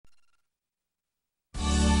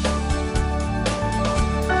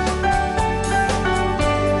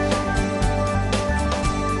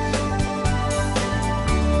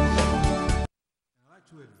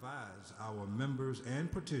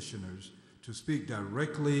petitioners to speak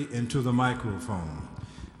directly into the microphone.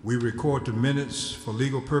 We record the minutes for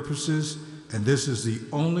legal purposes, and this is the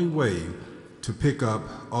only way to pick up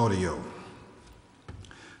audio.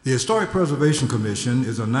 The Historic Preservation Commission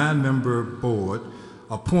is a 9-member board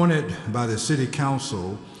appointed by the City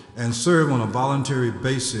Council and serve on a voluntary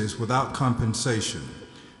basis without compensation.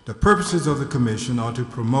 The purposes of the commission are to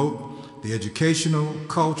promote the educational,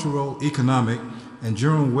 cultural, economic, and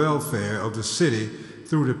general welfare of the city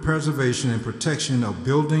through the preservation and protection of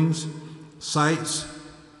buildings, sites,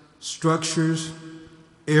 structures,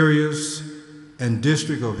 areas, and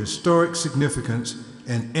districts of historic significance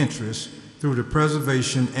and interest through the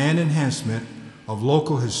preservation and enhancement of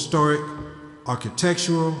local historic,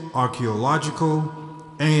 architectural, archaeological,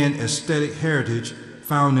 and aesthetic heritage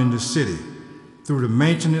found in the city, through the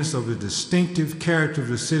maintenance of the distinctive character of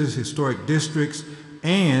the city's historic districts,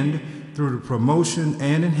 and through the promotion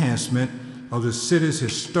and enhancement of the city's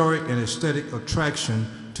historic and aesthetic attraction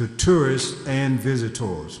to tourists and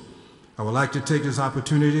visitors. I would like to take this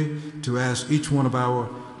opportunity to ask each one of our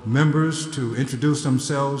members to introduce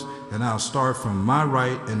themselves, and I'll start from my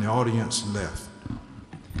right and the audience left.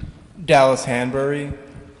 Dallas Hanbury.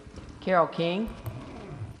 Carol King.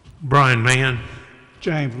 Brian Mann.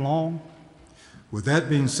 James Long. With that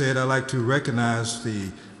being said, I'd like to recognize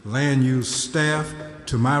the land use staff.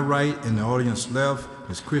 To my right and the audience left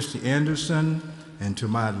is Christy Anderson, and to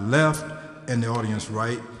my left and the audience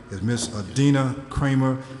right is Miss Adina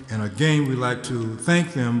Kramer. And again, we'd like to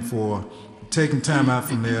thank them for taking time out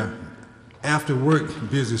from their after work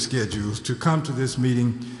busy schedules to come to this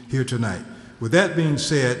meeting here tonight. With that being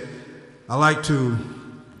said, I'd like to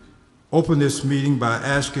open this meeting by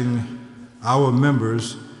asking our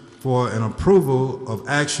members for an approval of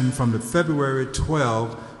action from the February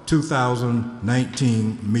 12,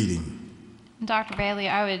 2019 meeting. Dr. Bailey,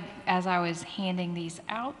 I would, as I was handing these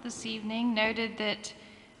out this evening, noted that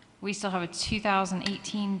we still have a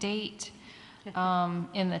 2018 date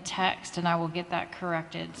in the text, and I will get that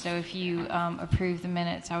corrected. So if you approve the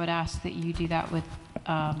minutes, I would ask that you do that with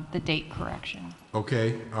the date correction.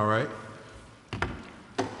 Okay, all right.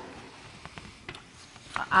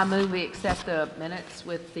 I move we accept the minutes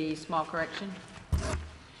with the small correction.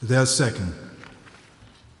 Is there a second?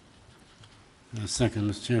 A second,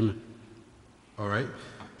 Mr. Chairman. All right.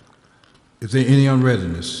 Is there any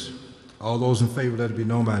unreadiness? All those in favor, let it be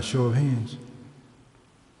known by a show of hands.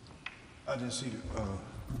 I didn't see.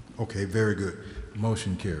 Okay, very good.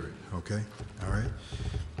 Motion carried. Okay, all right.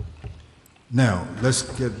 Now, let's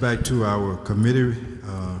get back to our committee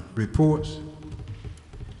reports.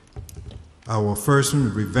 Our first one,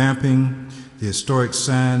 revamping the historic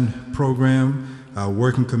sign program. Our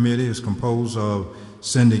working committee is composed of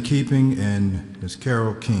Cindy Keeping and Ms.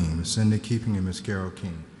 Carol King. Ms. Cindy Keeping and Ms. Carol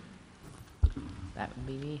King. That would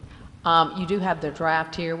be me. You do have the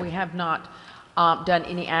draft here. We have not done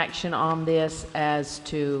any action on this as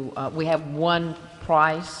to, we have one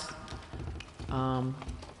price,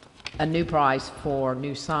 a new price for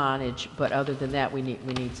new signage, but other than that, we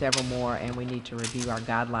need several more, and we need to review our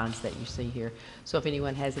guidelines that you see here. So if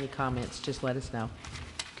anyone has any comments, just let us know.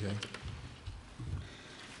 Okay.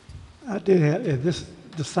 I did have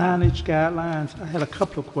the signage guidelines. I had a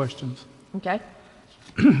couple of questions. Okay.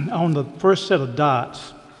 On the first set of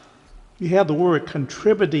dots, you have the word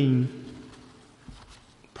contributing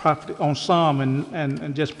property on some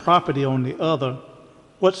and just property on the other.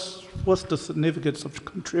 What's the significance of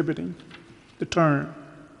contributing, the term?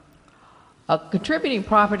 A contributing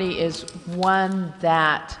property is one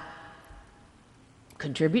that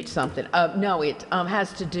contributes something. No, it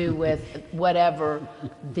has to do with whatever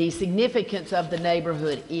the significance of the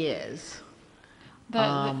neighborhood is.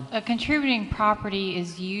 A contributing property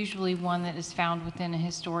is usually one that is found within a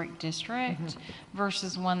historic district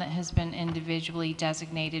versus one that has been individually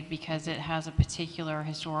designated because it has a particular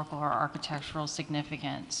historical or architectural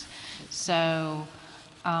significance. So,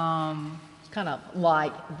 It's kind of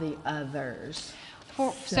like the others.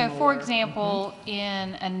 So, for example,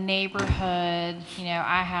 in a neighborhood, you know,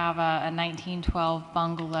 I have a 1912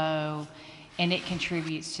 bungalow, and it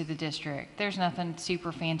contributes to the district. There's nothing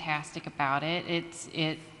super fantastic about it.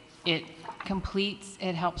 It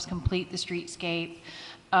helps complete the streetscape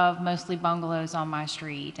of mostly bungalows on my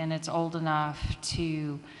street, and it's old enough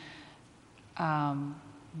to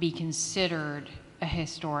be considered a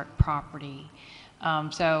historic property.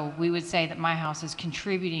 So we would say that my house is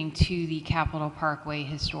contributing to the Capitol Parkway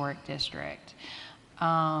Historic District.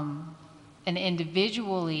 An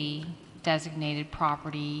individually designated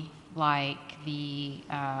property like the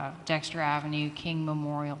Dexter Avenue King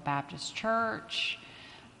Memorial Baptist Church,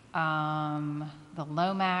 the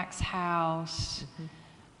Lomax House,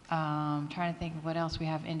 Trying to think of what else we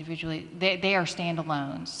have individually. They are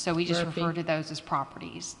standalones, so we just refer to those as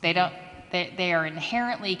properties. They are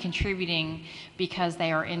inherently contributing because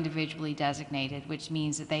they are individually designated, which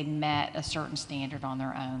means that they met a certain standard on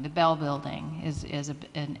their own. The Bell Building is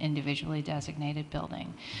an individually designated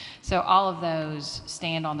building. So all of those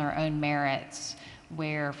stand on their own merits,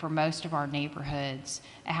 where for most of our neighborhoods,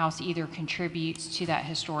 a house either contributes to that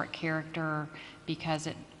historic character because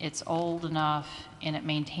it's old enough and it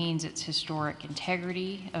maintains its historic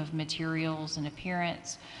integrity of materials and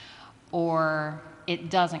appearance, or it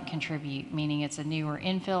doesn't contribute, meaning it's a newer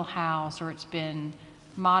infill house or it's been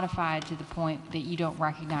modified to the point that you don't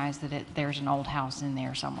recognize that there's an old house in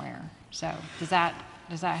there somewhere. So does that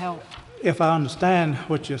help? If I understand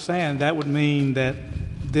what you're saying, that would mean that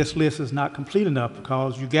this list is not complete enough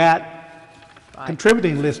because you got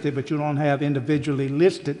contributing listed, but you don't have individually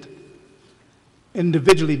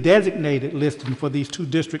designated listing for these two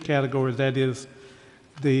district categories, that is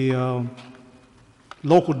the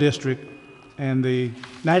local district and the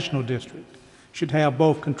national district. Should have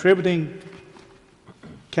both contributing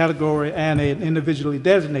category and an individually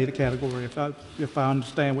designated category, if I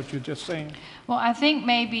understand what you're just saying. Well, I think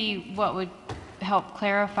maybe what would help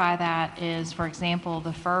clarify that is, for example,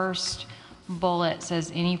 the first bullet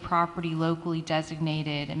says any property locally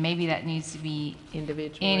designated, and maybe that needs to be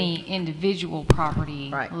any individual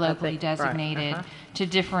property locally designated to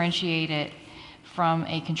differentiate it from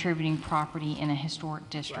a contributing property in a historic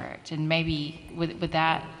district. And maybe with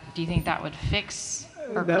that, do you think that would fix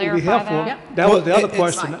or That clarify would be helpful. that? That was the other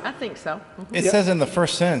question. I think so. It says in the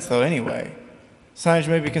first sentence, though, anyway. Signage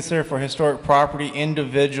may be considered for historic property,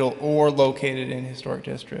 individual, or located in historic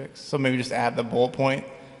districts. So maybe just add the bullet point,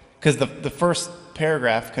 because the first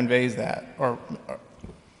paragraph conveys that, or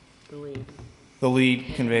the lead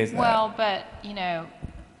conveys that. Well, but,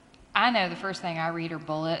 I know the first thing I read are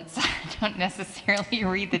bullets. I don't necessarily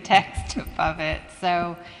read the text above it.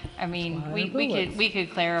 So, I mean, we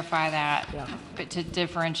could clarify that, but to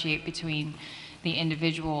differentiate between the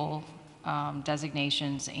individual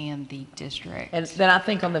designations and the district. And then I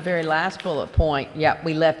think on the very last bullet point,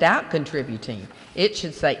 we left out contributing. It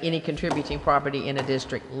should say any contributing property in a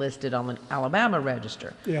district listed on the Alabama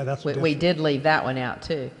register. Yeah, that's we did leave that one out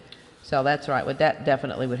too. So that's right. That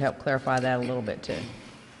definitely would help clarify that a little bit too.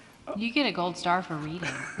 You get a gold star for reading.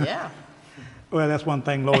 Yeah. Well, that's one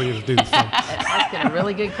thing lawyers do. So. Asking a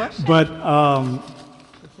really good question. But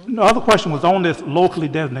the other question was on this locally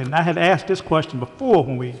designated. And I had asked this question before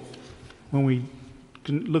when we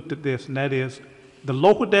looked at this, and that is, the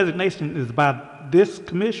local designation is by this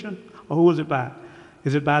commission, or who is it by?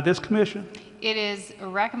 Is it by this commission? It is a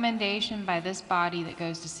recommendation by this body that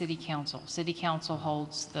goes to City Council. City Council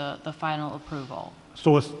holds the final approval.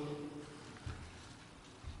 So it's,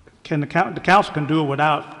 the council can do it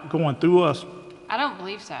without going through us? I don't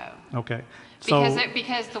believe so. Okay. So,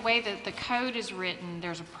 Because the way that the code is written,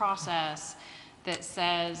 there's a process that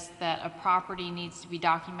says that a property needs to be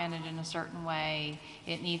documented in a certain way,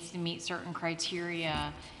 it needs to meet certain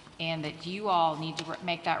criteria, and that you all need to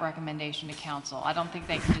make that recommendation to council. I don't think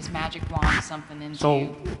they can just magic wand something into. so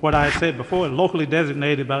what I said before, locally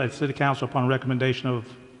designated by the city council upon recommendation of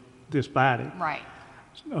this body. Right.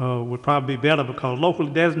 Would probably be better, because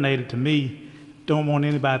locally designated, to me, don't want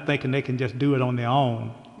anybody thinking they can just do it on their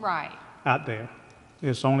own Right. out there.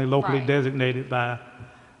 It's only locally Right. designated by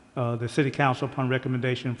the city council upon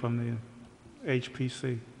recommendation from the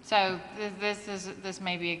HPC. So this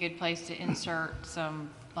may be a good place to insert some,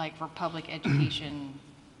 like, for public education,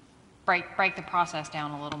 break the process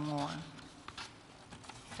down a little more.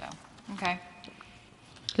 So, okay.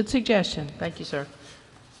 Good suggestion. Thank you, sir.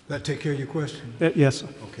 That take care of your question? Yes, sir.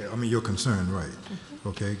 Okay, I mean, your concern, right.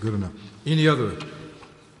 Okay, good enough. Any other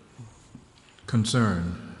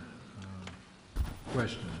concern,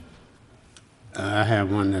 question? I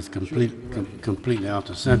have one that's completely off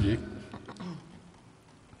the subject,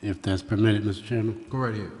 if that's permitted, Mr. Chairman. Go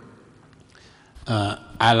right ahead.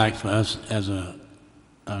 I like for us as a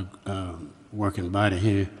working body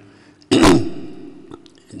here,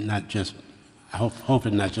 not just,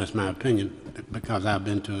 hopefully not just my opinion, because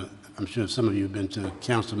I'm sure some of you have been to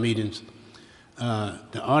council meetings.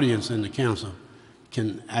 The audience in the council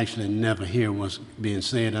can actually never hear what's being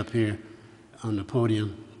said up here on the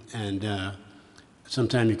podium, and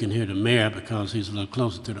sometimes you can hear the mayor because he's a little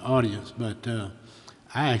closer to the audience, but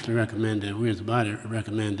I actually recommend that we as a body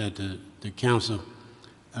recommend that the council,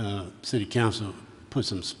 city council, put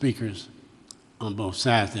some speakers on both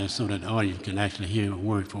sides there so that the audience can actually hear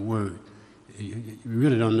word for word. You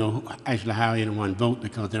really don't know actually how anyone vote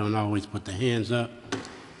because they don't always put their hands up,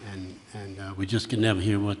 and we just can never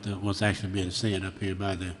hear what's actually being said up here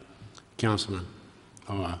by the councilman.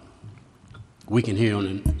 Or we can hear on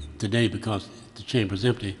it today because the chamber's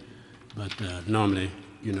empty, but normally,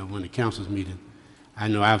 you know, when the council's meeting, I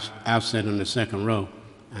know I've sat in the second row,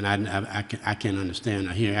 and I can't understand.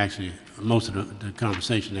 I hear actually most of the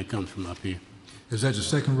conversation that comes from up here. Is that the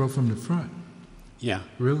second row from the front? Yeah.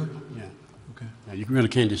 Really? Yeah. Okay. Now, you really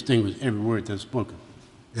can't distinguish every word that's spoken.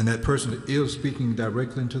 And that person is speaking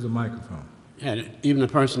directly into the microphone? Yeah, even the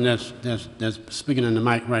person that's speaking in the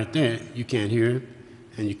mic right there, you can't hear him,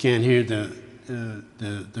 and you can't hear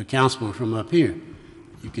the councilman from up here.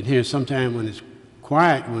 You can hear sometime when it's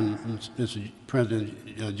quiet, when Mr. President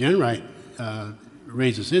Jenwright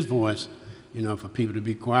raises his voice, you know, for people to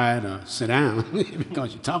be quiet or sit down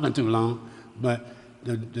because you're talking too long. But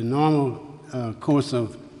the normal course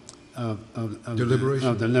of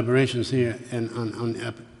deliberations here and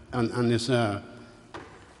on this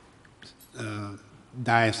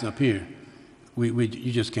dais up here,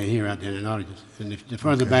 you just can't hear out there in the audience. And the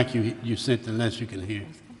further back you sit, the less you can hear.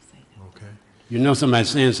 Okay. You know somebody's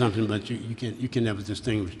saying something, but you can never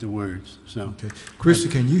distinguish the words. So. Okay. Christy,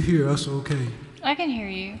 can you hear us okay? I can hear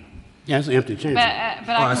you. Yeah, it's an empty chamber.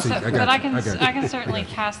 I can certainly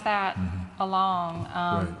pass that along.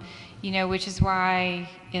 Right. You know, which is why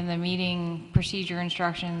in the meeting procedure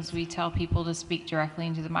instructions we tell people to speak directly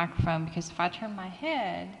into the microphone, because if I turn my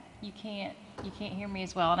head, you can't hear me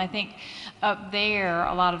as well. And I think up there,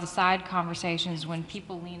 a lot of the side conversations, when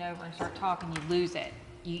people lean over and start talking, you lose it.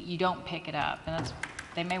 You don't pick it up, and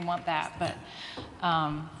they may want that, but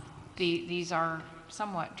these are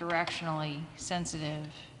somewhat directionally sensitive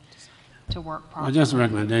to work properly. Well, just a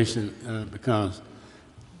recommendation, because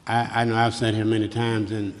I know I've sat here many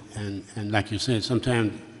times, and like you said,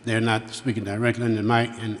 sometimes they're not speaking directly in the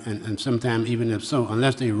mic, and sometimes even if so,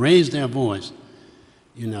 unless they raise their voice,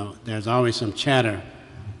 you know, there's always some chatter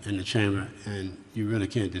in the chamber, and you really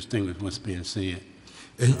can't distinguish what's being said.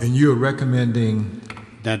 And you're recommending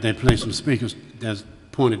that they place some speakers that's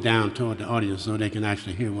pointed down toward the audience so they can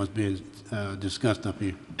actually hear what's being discussed up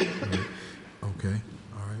here. Okay,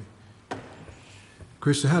 all right.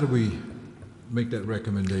 Krista, how do we make that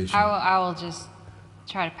recommendation? I will just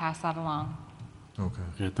try to pass that along. Okay.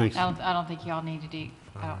 Yeah, thanks. I don't think y'all need to do.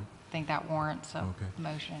 I don't think that warrants a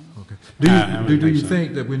motion. Okay. Do you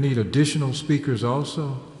think that we need additional speakers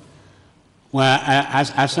also? Well,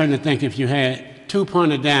 I certainly think if you had two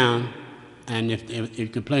pointed down, and if you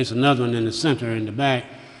could place another one in the center in the back,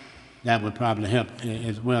 that would probably help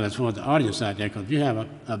as well as for the audience out there. Because if you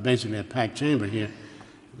have basically a packed chamber here,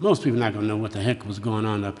 most people are not going to know what the heck was going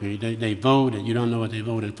on up here. They vote, and you don't know what they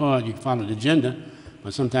voted for. You follow the agenda,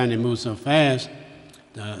 but sometimes they move so fast,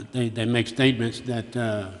 they make statements that,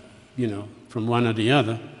 you know, from one or the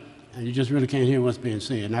other, and you just really can't hear what's being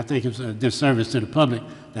said. And I think it's a disservice to the public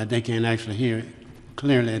that they can't actually hear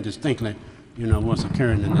clearly and distinctly, you know, what's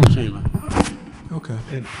occurring in the chamber. Okay.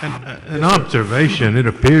 An observation, it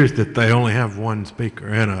appears that they only have one speaker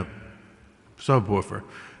and a subwoofer.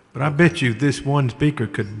 But I bet you this one speaker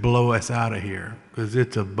could blow us out of here because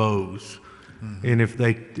it's a Bose. Mm-hmm. And if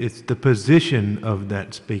it's the position of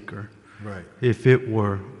that speaker. Right. If it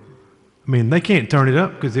were, I mean, they can't turn it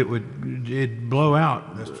up because it'd blow out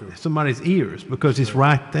somebody's ears because it's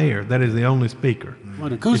right there. That is the only speaker. Well,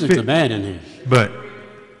 the acoustics are bad in here. But,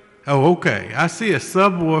 oh, okay. I see a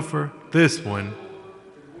subwoofer, this one.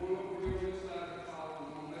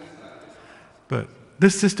 But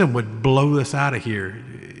this system would blow us out of here.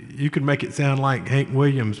 You could make it sound like Hank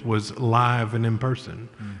Williams was live and in person.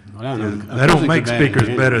 Well, I don't know. They don't make speakers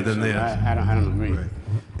better than this. I don't agree. Right.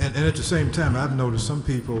 And at the same time, I've noticed some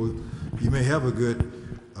people, you may have a good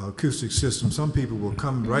acoustic system. Some people will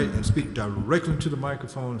come right and speak directly to the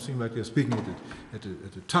microphone. It seems like they're speaking at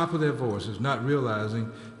the top of their voices, not realizing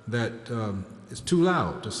that it's too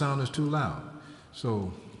loud. The sound is too loud.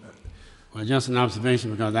 So. Well, just an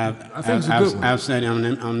observation, because I've said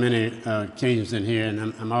on many occasions in here, and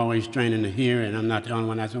I'm always training to hear, and I'm not the only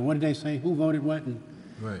one. I said, what did they say? Who voted what? And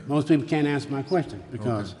most people can't answer my question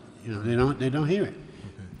because you know they don't hear it.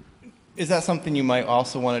 Is that something you might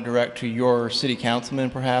also want to direct to your city councilman,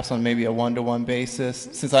 perhaps on maybe a one-to-one basis?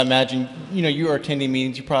 Since I imagine, you know, you are attending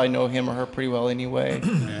meetings, you probably know him or her pretty well anyway.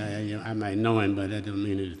 I might know him, but that doesn't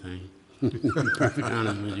mean anything. To be perfectly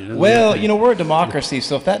honest with you. Well, you know, we're a democracy,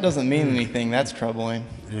 so if that doesn't mean anything, that's troubling.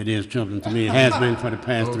 It is troubling to me. It has been for the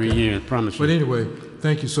past 3 years, promise you. But anyway,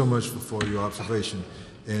 thank you so much for your observation.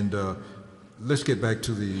 And let's get back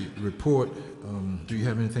to the report. Do you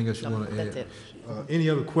have anything else you want to add? That's it. Any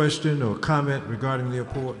other question or comment regarding the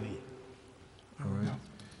report? All right.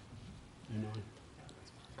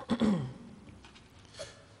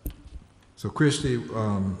 So Christie,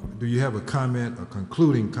 do you have a comment, a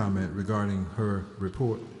concluding comment regarding her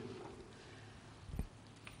report?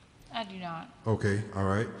 I do not. Okay, all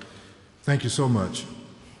right. Thank you so much.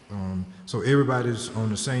 So everybody's on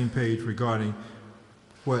the same page regarding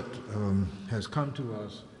what has come to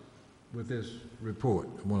us with this report.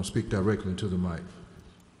 I want to speak directly to the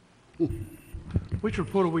mic. Which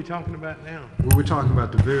report are we talking about now? We're talking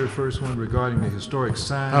about the very first one regarding the historic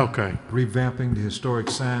sign. Okay. Revamping the historic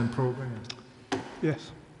sign program.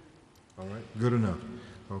 Yes. All right, good enough.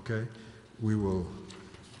 Okay, we will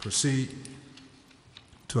proceed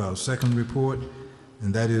to our second report,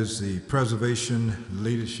 and that is the preservation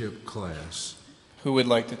leadership class. Who would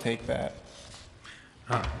like to take that?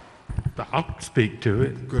 I'll speak to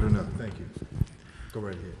it. Good enough, thank you. Go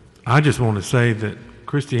right ahead. I just want to say that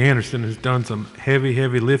Christy Anderson has done some heavy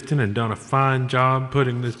lifting and done a fine job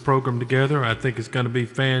putting this program together. I think it's going to be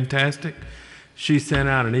fantastic. She sent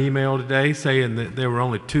out an email today saying that there were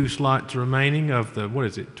only 2 slots remaining of the,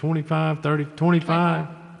 25, 30, 25?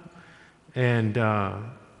 And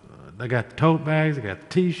they got the tote bags, they got the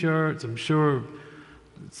T-shirts. I'm sure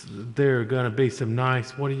there are going to be some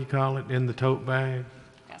nice, what do you call it, in the tote bag?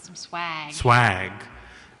 Got some swag. Swag.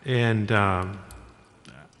 And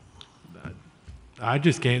I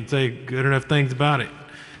just can't say good enough things about it.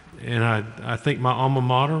 And I think my alma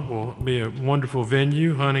mater will be a wonderful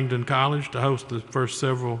venue, Huntington College, to host the first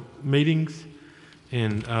several meetings.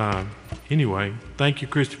 And anyway, thank you,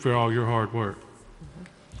 Christy, for all your hard work.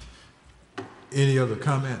 Any other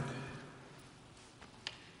comment?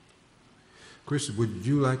 Christy, would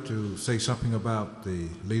you like to say something about the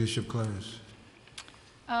leadership class?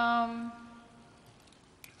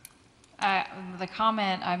 The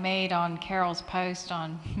comment I made on Carol's post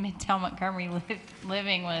on Midtown Montgomery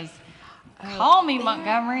Living was, call me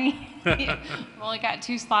Montgomery. We've only got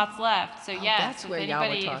 2 slots left. So yes, that's where y'all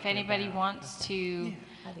were if talking anybody about. wants to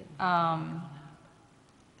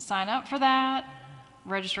sign up for that,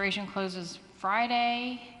 registration closes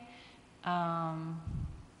Friday.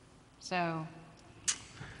 So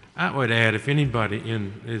I would add, if anybody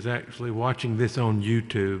is actually watching this on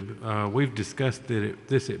YouTube, we've discussed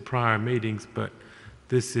this at prior meetings, but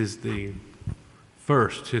this is the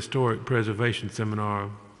first historic preservation seminar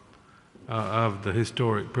of the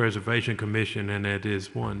Historic Preservation Commission, and it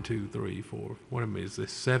is 1, 2, 3, 4. What am I? Is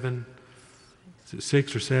this 7? Is it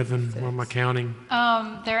 6 or 7? What am I counting?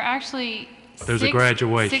 there are actually There's a six-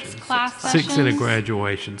 graduation. 6 class sessions. 6 in a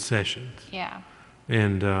graduation sessions. Yeah.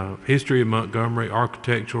 And history of Montgomery,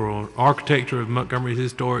 architecture of Montgomery's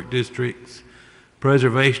historic districts,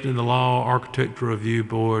 preservation in the law, architecture review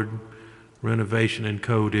board, renovation and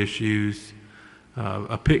code issues,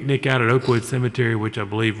 a picnic out at Oakwood Cemetery, which I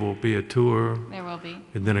believe will be a tour, There will be.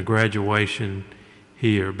 and then a graduation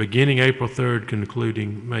here, beginning April 3rd,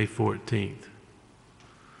 concluding May 14th.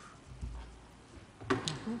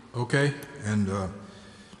 Okay, and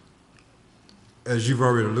as you've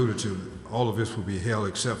already alluded to, all of this will be held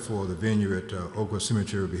except for the venue at Oakwood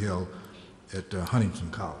Cemetery will be held at Huntington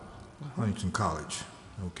College.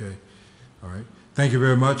 Okay, all right. Thank you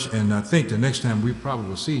very much, and I think the next time we probably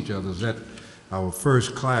will see each other is at our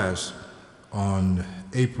first class on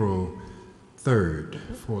April 3rd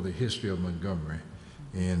for the history of Montgomery,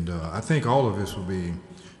 and I think all of this will be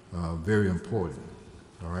very important.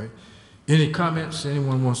 All right. Any comments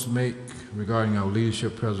anyone wants to make regarding our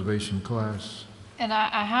leadership preservation class? And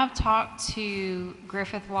I have talked to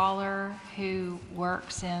Griffith Waller, who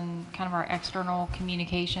works in kind of our external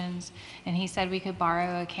communications, and he said we could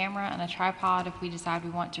borrow a camera and a tripod if we decide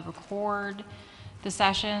we want to record the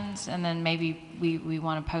sessions, and then maybe we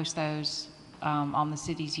want to post those on the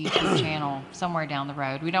city's YouTube channel somewhere down the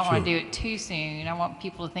road. We don't want to do it too soon. I want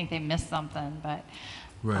people to think they missed something, but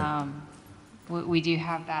Right. we do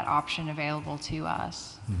have that option available to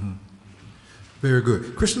us. Mm-hmm. Very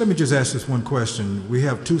good. Christian, let me just ask this one question. We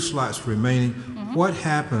have 2 slots remaining. Mm-hmm. What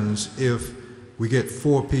happens if we get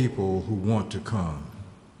 4 people who want to come?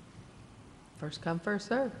 First come, first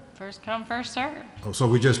serve. First come, first serve. Oh, so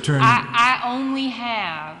we just turn... I only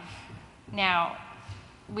have, now,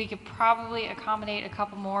 we could probably accommodate a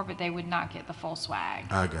couple more, but they would not get the full swag.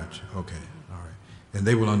 I got you. Okay. All right. And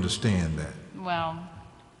they will understand that. Well,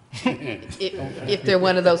 If they're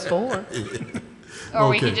one of those 4. or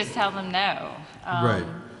we Okay. could just tell them no. Right.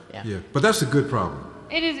 yeah. Yeah. But that's a good problem.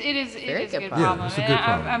 It is Very a good good problem. problem. Yeah, it's a And good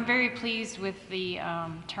problem. I'm very pleased with the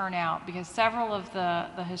turnout, because several of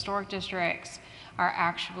the historic districts are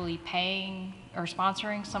actually paying or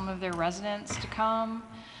sponsoring some of their residents to come.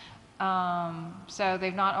 So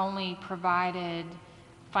they've not only provided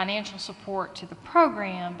financial support to the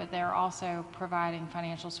program, but they're also providing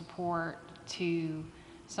financial support to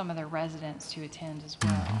some of their residents to attend as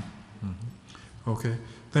well. Okay,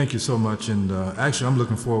 thank you so much. And actually, I'm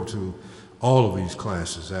looking forward to all of these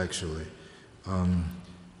classes, actually.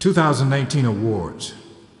 2019 awards.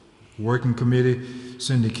 Working Committee,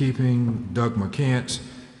 Cindy Keeping, Doug McCants,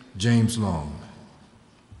 James Long.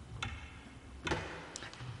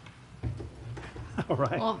 All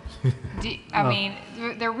right. Well, I mean,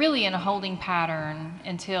 they're really in a holding pattern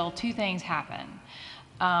until two things happen.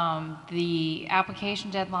 The application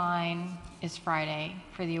deadline is Friday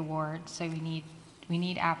for the awards, so we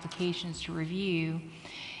need applications to review,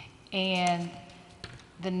 and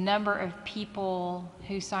the number of people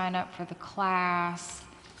who sign up for the class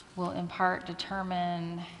will in part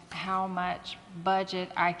determine how much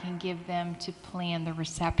budget I can give them to plan the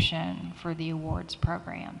reception for the awards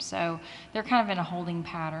program. So they're kind of in a holding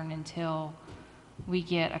pattern until we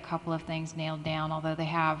get a couple of things nailed down, although they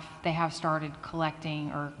have started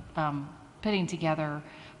collecting or putting together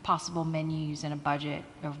possible menus and a budget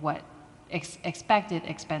of what expected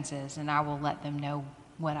expenses, and I will let them know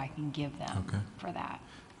what I can give them for that.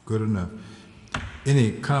 Good enough.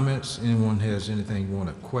 Any comments? Anyone has anything you want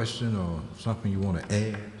to question or something you want to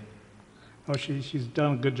add? Oh, she's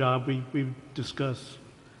done a good job. We've discussed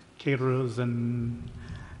caterers and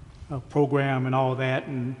program and all that,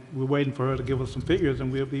 and we're waiting for her to give us some figures, and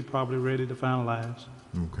we'll be probably ready to finalize.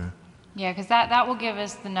 Okay. Yeah, because that will give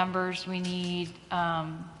us the numbers we need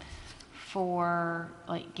for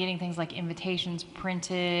like getting things like invitations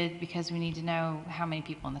printed, because we need to know how many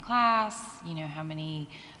people in the class, you know, how many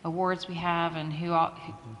awards we have, and who all,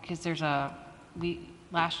 because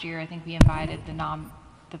last year I think we invited the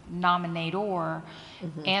nominator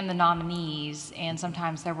and the nominees, and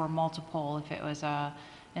sometimes there were multiple if it was an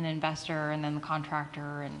investor and then the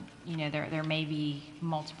contractor, and you know, there may be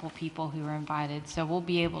multiple people who are invited. So we'll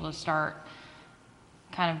be able to start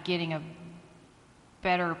kind of getting a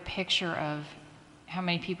better picture of how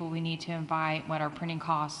many people we need to invite, what our printing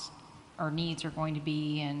costs or needs are going to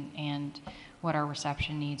be, and what our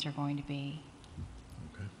reception needs are going to be.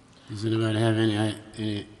 Okay. Does anybody have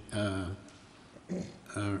any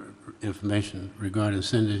information regarding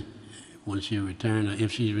Cindy when she return, or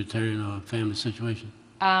if she's returned, or family situation?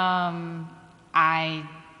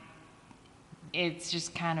 It's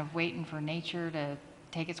just kind of waiting for nature to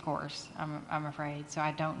take its course, I'm afraid. So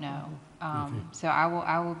I don't know. So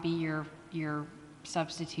I will be your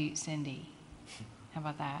substitute, Cindy. How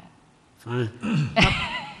about that? Fine.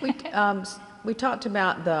 We talked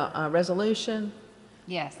about the resolution.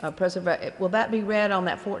 Yes. Will that be read on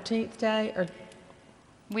that 14th day, or?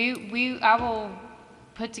 I will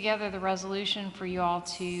put together the resolution for you all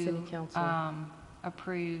to City Council.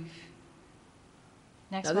 Approve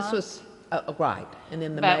next No, month. this was, right, and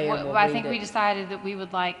then the mayor will I read think we it. decided that we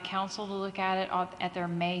would like council to look at it at their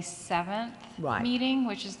May 7th Right. meeting,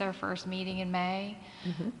 which is their first meeting in May.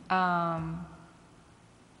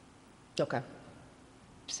 Okay.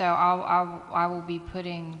 So I will be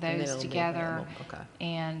putting then those it'll be together, available. Okay.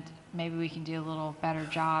 and maybe we can do a little better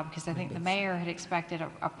job, because I think the mayor had expected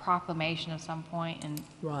a proclamation of some point, and to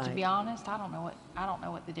Right. be honest, I don't know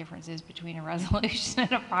what the difference is between a resolution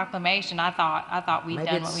and a proclamation. I thought we'd Maybe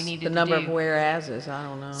done what it's we needed the to number do. of whereases, I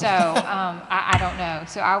don't know. So I don't know.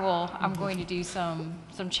 So I'm going to do some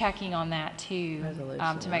checking on that too,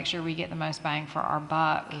 Resolution, to make sure we get the most bang for our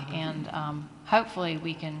buck, and hopefully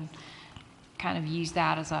we can kind of use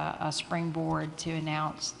that as a springboard to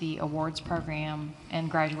announce the awards program and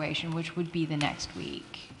graduation, which would be the next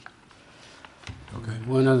week. Okay.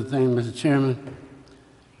 One other thing, Mr. Chairman,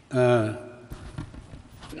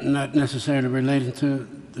 not necessarily related to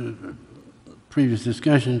the previous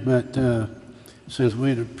discussion, but since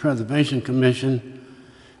we're the Preservation Commission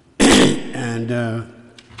and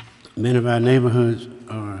many of our neighborhoods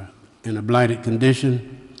are in a blighted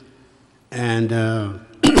condition, and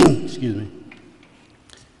excuse me,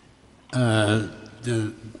 I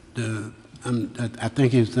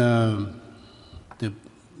think it's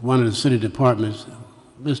one of the city departments,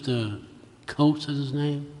 Mr. Coates is his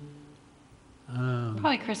name?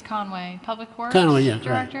 Probably Chris Conway, Public Works Conway, yeah,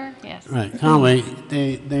 Director. right. Yes. Right, Conway,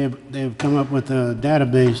 they've come up with a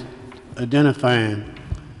database identifying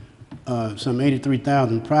some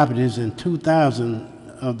 83,000 properties, and 2,000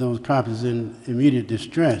 of those properties in immediate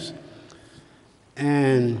distress.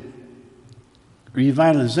 And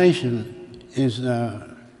revitalization is,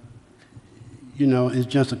 is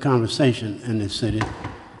just a conversation in this city.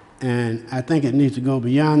 And I think it needs to go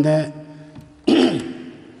beyond that.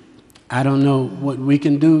 I don't know what we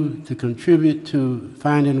can do to contribute to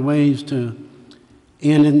finding ways to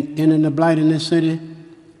end in the blight in this city.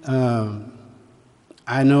 I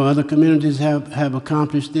I know other communities have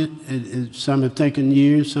accomplished it. Some have taken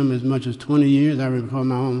years, some as much as 20 years. I recall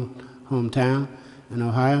my own hometown in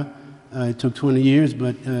Ohio. It took 20 years,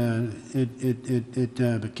 but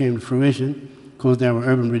it became to fruition. Of course, there were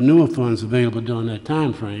urban renewal funds available during that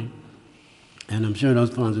time frame, and I'm sure those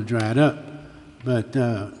funds have dried up. But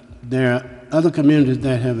there are other communities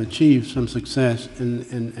that have achieved some success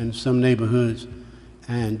in some neighborhoods,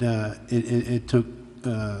 and it took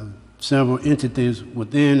several entities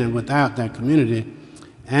within and without that community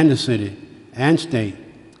and the city and state,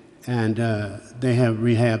 and they have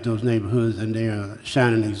rehabbed those neighborhoods, and they are a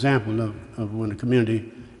shining example of when the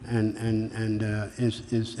community and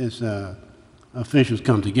its officials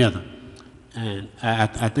come together. And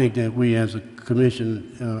I think that we as a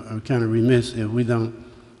commission are kind of remiss if we don't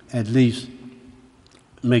at least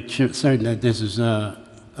make certain that this is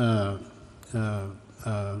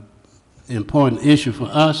important issue for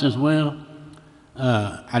us as well.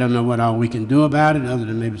 I don't know what all we can do about it other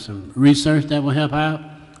than maybe some research that will help out.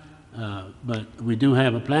 But we do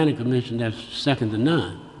have a planning commission that's second to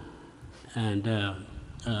none. And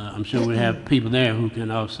I'm sure we have people there who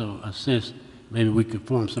can also assist. Maybe we could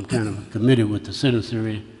form some kind of a committee with the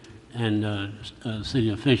citizenry and city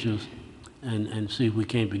officials and see if we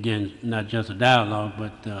can't begin not just a dialogue,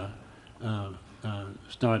 but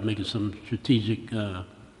start making some strategic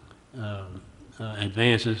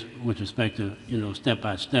advances with respect to, step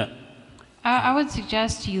by step. I would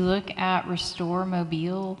suggest you look at Restore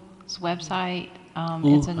Mobile's website.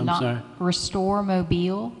 I'm sorry? Restore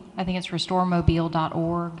Mobile. I think it's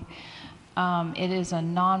restoremobile.org. It is a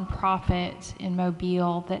nonprofit in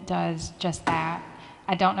Mobile that does just that.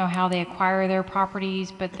 I don't know how they acquire their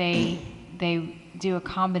properties, but they do a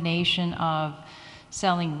combination of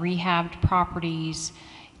selling rehabbed properties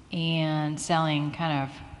and selling kind of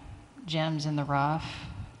gems in the rough.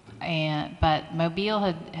 But Mobile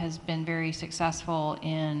has been very successful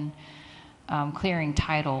in clearing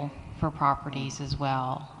title for properties as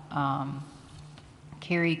well.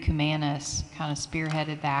 Carrie Kumanis kind of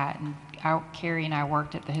spearheaded that, and Carrie and I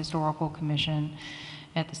worked at the Historical Commission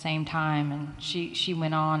at the same time, and she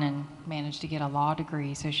went on and managed to get a law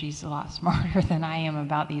degree, so she's a lot smarter than I am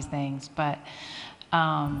about these things. But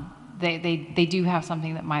they do have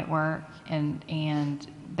something that might work, and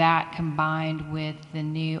that combined with the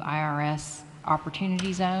new IRS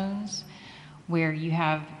opportunity zones, where you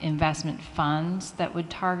have investment funds that would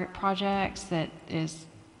target projects, that is,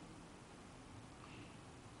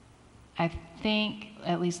 I think,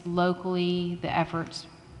 at least locally, the efforts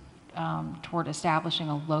toward establishing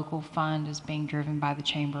a local fund is being driven by the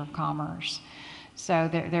Chamber of Commerce. So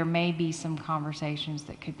there may be some conversations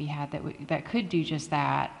that could be had that could do just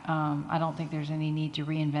that. I don't think there's any need to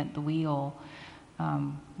reinvent the wheel.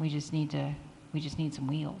 We just need some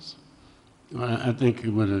wheels. Well, I think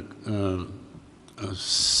with a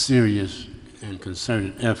serious and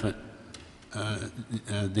concerted effort,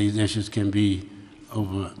 these issues can be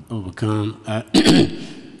overcome.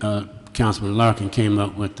 Councilman Larkin came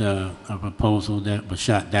up with a proposal that was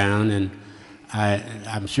shot down, and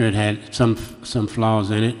I'm sure it had some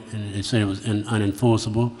flaws in it, and they said it was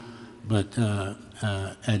unenforceable, but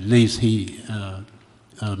at least he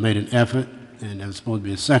made an effort, and there was supposed to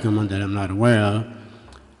be a second one that I'm not aware of,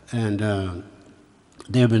 and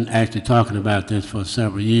they've been actually talking about this for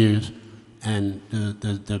several years, and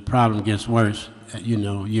the problem gets worse,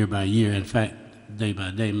 year by year, in fact, day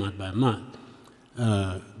by day, month by month.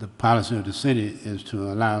 The policy of the city is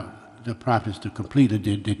to allow the properties to completely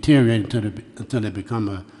deteriorate until they become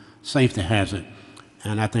a safety hazard,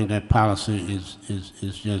 and I think that policy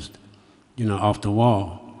is just off the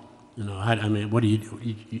wall. I mean, what do you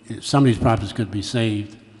some of these properties could be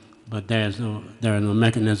saved, but there are no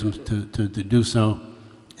mechanisms to do so,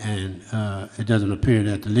 and it doesn't appear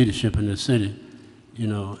that the leadership in the city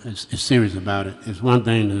is serious about it. It's one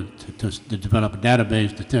thing to develop a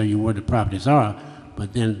database to tell you where the properties are,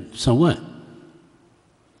 but then so what?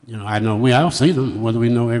 I know we all see them, whether we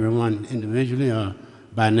know everyone individually or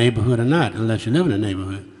by neighborhood or not, unless you live in a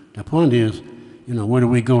neighborhood. The point is, where do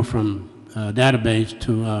we go from database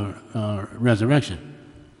to resurrection?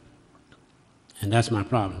 And that's my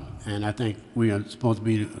problem. And I think we are supposed to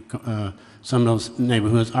be, some of those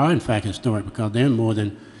neighborhoods are in fact historic because they're more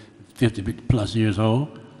than 50 plus years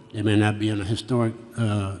old. They may not be in a historic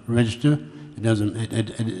register.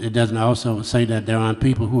 It doesn't also say that there aren't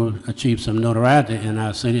people who have achieved some notoriety in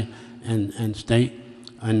our city and state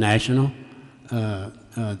and national,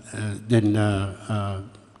 didn't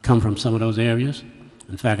come from some of those areas.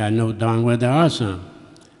 In fact, I know darn well there are some.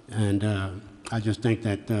 And I just think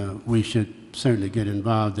that we should certainly get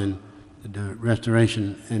involved in the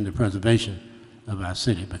restoration and the preservation of our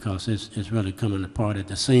city, because it's really coming apart at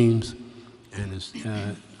the seams, and it's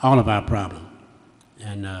all of our problem.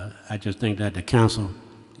 And I just think that the council,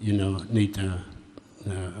 you know, need to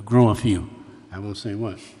grow a few. I won't say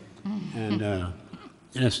what. And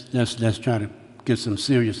let's try to get some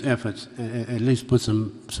serious efforts, at least put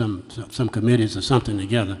some committees or something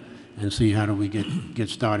together, and see how do we get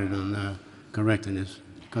started on correcting this,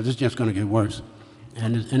 because it's just going to get worse.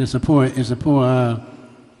 And it's a poor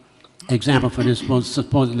example for this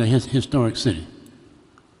supposedly historic city.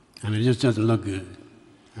 I mean, it just doesn't look good.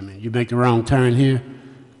 I mean, you make the wrong turn here,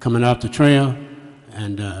 coming off the trail,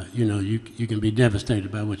 and you know, you can be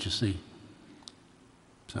devastated by what you see.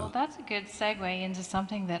 So. Well, that's a good segue into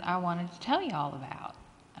something that I wanted to tell you all about,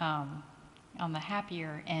 on the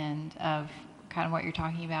happier end of kind of what you're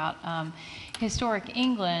talking about. Historic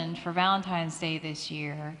England, for Valentine's Day this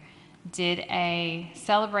year, did a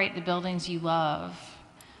Celebrate the Buildings You Love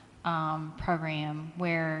program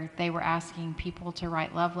where they were asking people to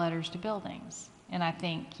write love letters to buildings. And I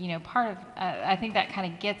think, you know, part of, I think that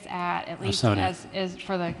kind of gets at least as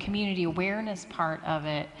for the community awareness part of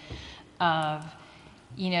it, of,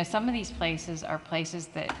 you know, some of these places are places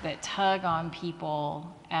that tug on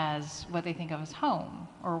people as what they think of as home,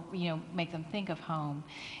 or, you know, make them think of home.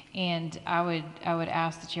 And I would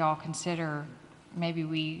ask that you all consider, maybe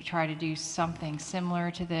we try to do something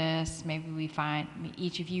similar to this. Maybe we find,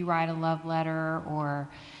 each of you write a love letter, or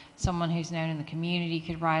someone who's known in the community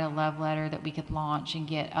could write a love letter that we could launch and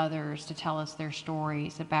get others to tell us their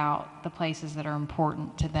stories about the places that are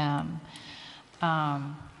important to them.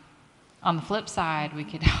 On the flip side, we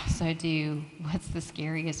could also do what's the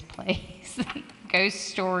scariest place? Ghost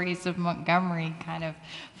stories of Montgomery, kind of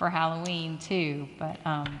for Halloween too. But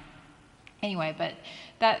anyway, but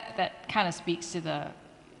that kind of speaks to the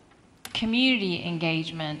community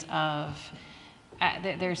engagement of,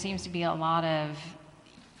 there seems to be a lot of,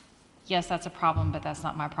 yes, that's a problem, but that's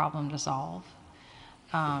not my problem to solve.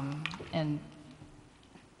 And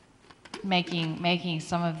making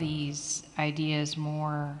some of these ideas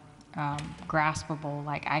more graspable,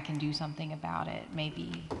 like I can do something about it.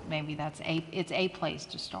 Maybe it's a place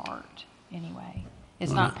to start anyway.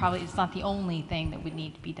 It's not the only thing that would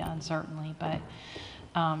need to be done, certainly, but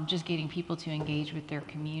just getting people to engage with their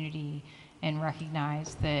community and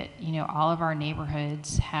recognize that, you know, all of our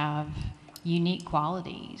neighborhoods have unique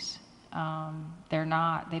qualities.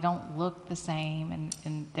 They don't look the same,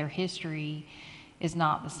 and their history is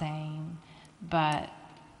not the same, but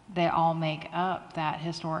they all make up that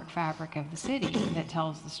historic fabric of the city that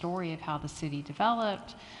tells the story of how the city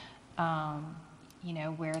developed, you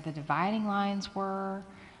know, where the dividing lines were.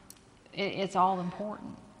 It's all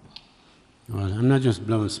important. Well, I'm not just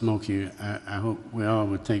blowing smoke here. I hope we all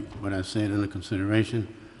would take what I said into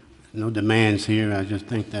consideration. No demands here. I just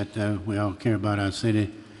think that we all care about our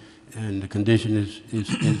city and the condition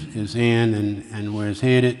is in and where it's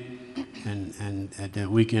headed. And that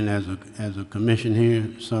we can, as a commission here,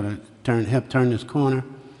 sort of help turn this corner.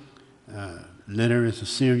 Litter is a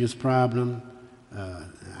serious problem.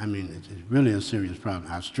 I mean, it's really a serious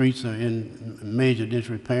problem. Our streets are in major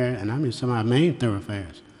disrepair, and I mean some of our main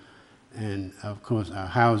thoroughfares. And of course, our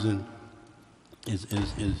housing is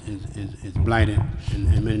blighted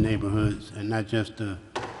in many neighborhoods, and not just the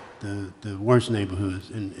worst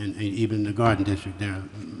neighborhoods. And even the Garden District, there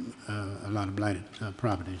are a lot of blighted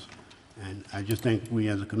properties. And I just think we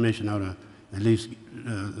as a commission ought to at least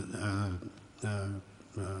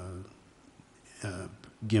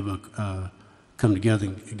come together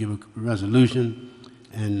and give a resolution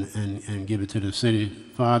and give it to the city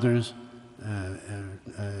fathers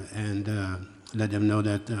and let them know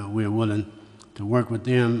that we're willing to work with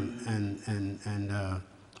them and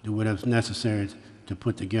do whatever's necessary to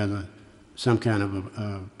put together some kind of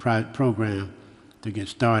a program to get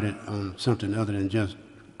started on something other than just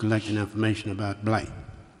collecting information about blight.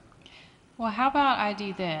 Well, how about I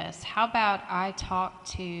do this? How about I talk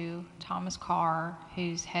to Thomas Carr,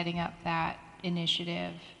 who's heading up that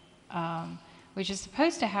initiative, which is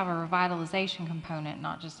supposed to have a revitalization component,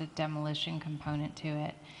 not just a demolition component to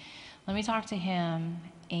it. Let me talk to him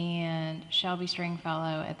and Shelby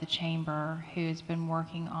Stringfellow at the Chamber, who has been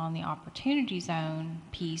working on the Opportunity Zone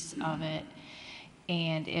piece of it.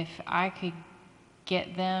 And if I could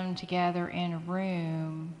get them together in a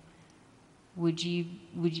room, who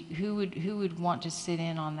would want to sit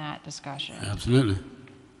in on that discussion? Absolutely.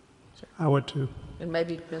 I would too. And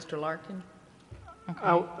maybe Mr. Larkin? Okay.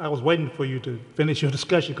 I was waiting for you to finish your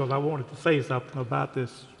discussion because I wanted to say something about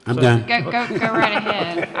this. I'm done. Go right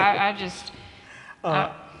ahead.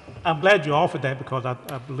 I'm glad you offered that because I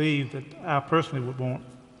believe that I personally would want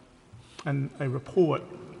a report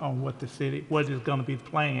on what is going to be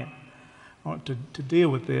planned to deal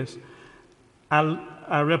with this.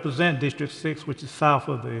 I represent District 6, which is south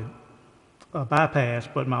of the bypass,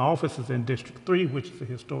 but my office is in District 3, which is a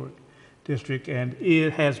historic district, and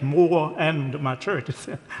it has more, and my church is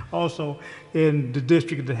also in the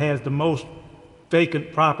district that has the most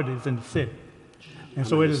vacant properties in the city. And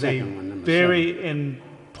so it is a very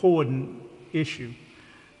important issue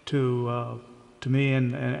to me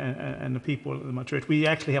and the people in my church. We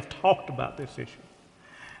actually have talked about this issue.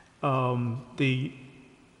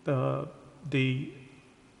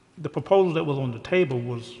 The proposal that was on the table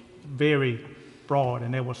was very broad,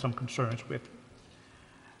 and there were some concerns with it.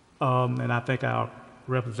 And I think our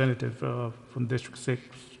representative from District 6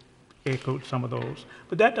 echoed some of those.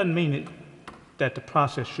 But that doesn't mean that the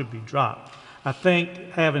process should be dropped. I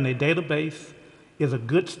think having a database is a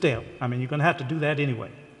good step. I mean, you're going to have to do that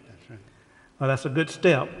anyway. That's right. Well, that's a good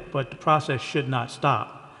step, but the process should not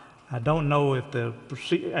stop. I don't know if the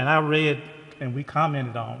procedure, and I read and we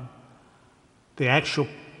commented on the actual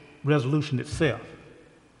resolution itself.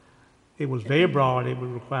 It was very broad. It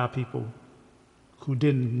would require people who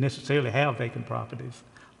didn't necessarily have vacant properties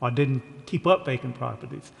or didn't keep up vacant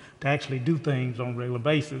properties to actually do things on a regular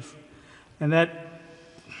basis. And that,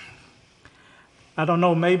 I don't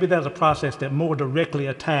know, maybe there's a process that more directly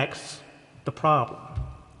attacks the problem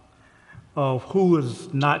of who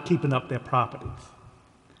is not keeping up their properties.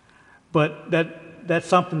 But that's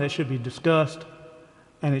something that should be discussed,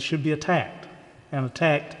 and it should be attacked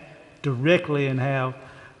directly, and have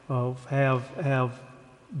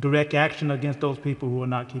direct action against those people who are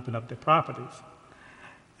not keeping up their properties.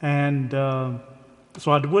 And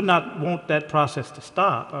so I would not want that process to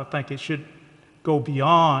stop. I think it should go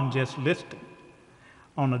beyond just listing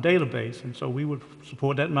on a database, and so we would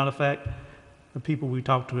support that. Matter of fact, the people we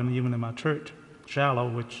talked to, and even in my church, Shallow,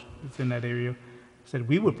 which is in that area, said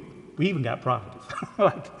we even got properties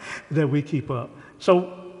like that we keep up.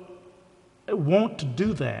 So I want to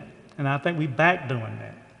do that, and I think we back doing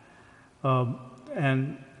that.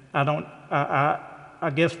 And I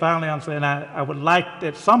guess finally I'm saying I would like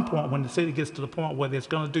at some point, when the city gets to the point where it's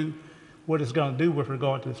going to do what it's going to do with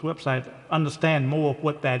regard to this website, understand more of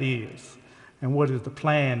what that is and what is the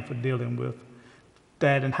plan for dealing with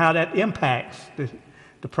that and how that impacts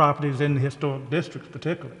the properties in the historic districts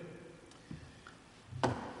particularly.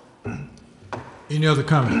 Any other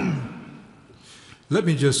comment? Let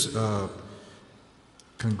me just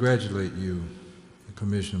congratulate you,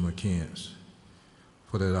 Commissioner McCants,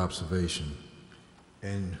 for that observation.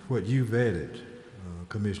 And what you've added,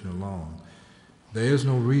 Commissioner Long, there is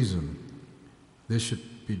no reason this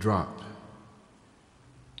should be dropped.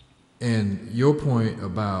 And your point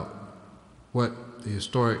about what the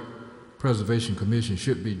Historic Preservation Commission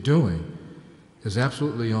should be doing is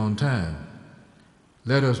absolutely on time.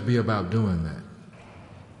 Let us be about doing that.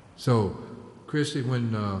 So, Christy,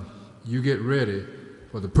 when you get ready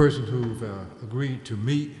for the persons who've agreed to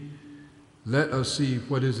meet, let us see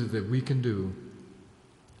what is it that we can do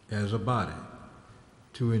as a body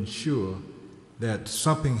to ensure that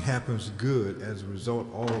something happens good as a result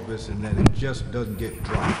of all of this, and that it just doesn't get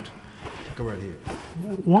dropped. Go right ahead.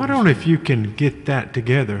 Why don't, if you can get that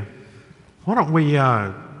together, why don't we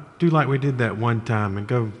do like we did that one time and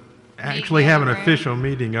go actually have an official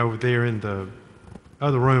meeting over there in the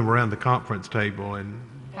other room around the conference table and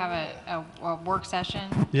Have a work session,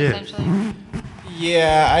 Yeah. essentially?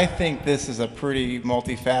 Yeah, I think this is a pretty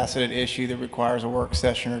multifaceted issue that requires a work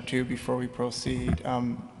session or two before we proceed.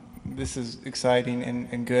 This is exciting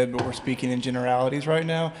and good, but we're speaking in generalities right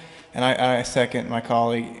now. And I second my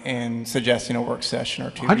colleague in suggesting a work session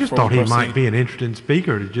or two. I just before thought we he proceed. might be an interesting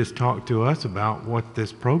speaker to just talk to us about what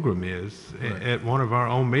this program is at one of our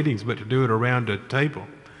own meetings, but to do it around a table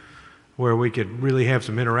where we could really have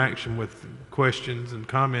some interaction with questions and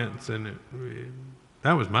comments. And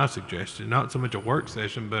that was my suggestion, not so much a work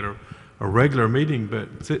session, but a regular meeting,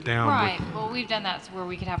 but sit down. Right, well, we've done that where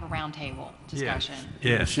we could have a roundtable discussion.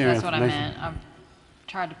 Yes. Share That's what I information. meant. I've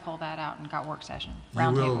tried to pull that out and got work session, You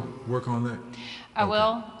roundtable. will work on that? I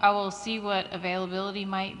will. I will see what availability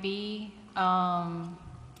might be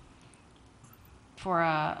for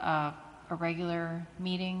a regular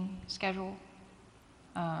meeting schedule,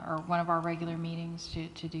 or one of our regular meetings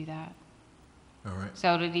to do that. All right.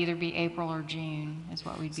 So it'd either be April or June is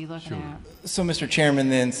what we'd be looking at. So, Mr. Chairman,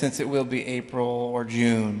 then, since it will be April or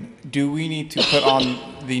June, do we need to put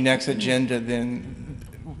on the next agenda then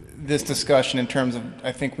this discussion in terms of,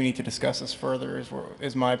 I think we need to discuss this further,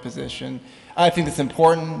 is my position. I think it's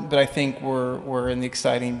important, but I think we're in the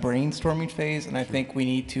exciting brainstorming phase, and I think we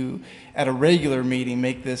need to, at a regular meeting,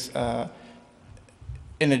 make this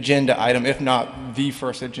an agenda item, if not the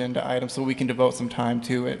first agenda item, so we can devote some time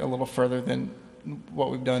to it a little further than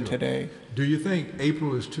what we've done today. Do you think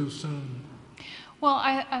April is too soon? Well,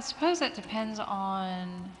 I suppose that depends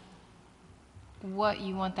on what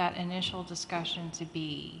you want that initial discussion to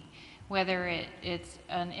be. Whether it's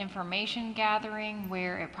an information gathering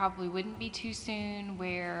where it probably wouldn't be too soon,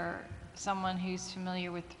 where someone who's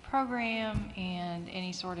familiar with the program and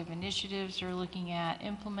any sort of initiatives they're looking at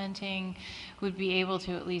implementing would be able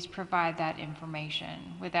to at least provide that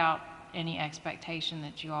information without any expectation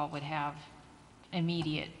that you all would have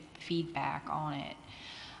immediate feedback on it.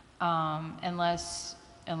 Unless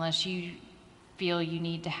you feel you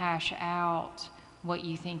need to hash out what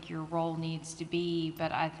you think your role needs to be,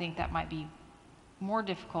 but I think that might be more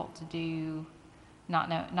difficult to do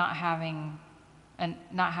not having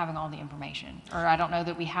all the information, or I don't know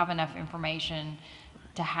that we have enough information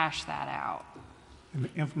to hash that out. And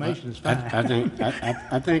the information is fine. I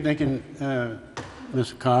think they can,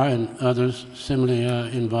 Mr. Carr and others similarly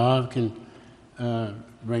involved can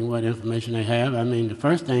bring what information they have. I mean, the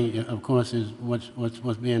first thing, of course, is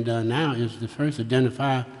what's being done now is to first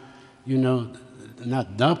identify,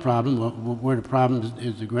 not the problem, but where the problem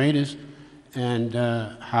is the greatest, and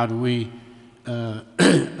how do we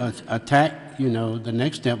attack. The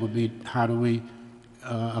next step would be how do we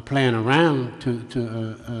plan around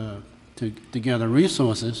to gather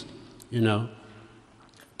resources, to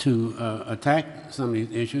attack some of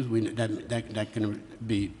these issues. That can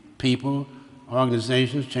be people,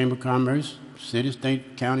 organizations, Chamber of Commerce, city,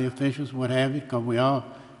 state, county officials, what have you, because we all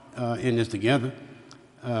in this together.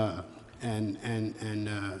 And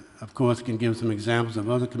of course can give some examples of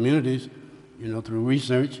other communities, through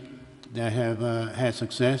research that have had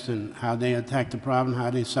success and how they attack the problem, how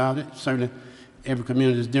they solve it. Certainly every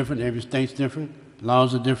community is different, every state's different,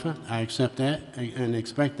 laws are different. I accept that and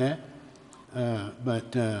expect that.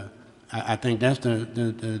 But I think that's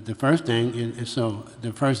the first thing. And so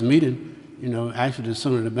the first meeting, actually the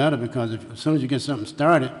sooner the better, because as soon as you get something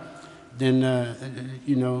started, then,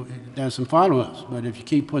 there's some follow-ups. But if you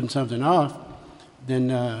keep putting something off, then,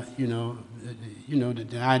 the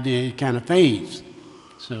idea kind of fades.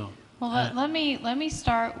 So. Well, let me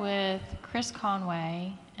start with Chris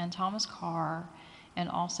Conway and Thomas Carr, and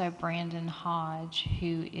also Brandon Hodge,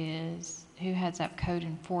 who heads up code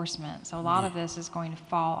enforcement. So a lot of this is going to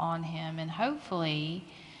fall on him, and hopefully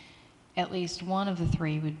at least one of the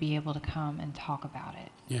three would be able to come and talk about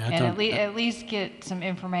it. Yeah, and at least get some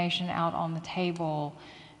information out on the table,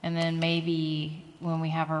 and then maybe when we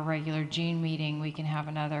have our regular June meeting, we can have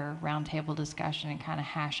another roundtable discussion and kind of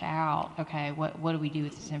hash out, okay, what do we do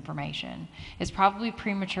with this information? It's probably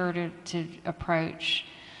premature to approach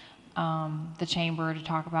the chamber to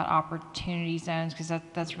talk about opportunity zones, because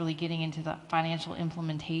that's really getting into the financial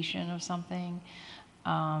implementation of something.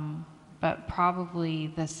 But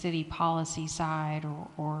probably the city policy side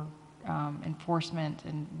or enforcement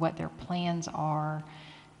and what their plans are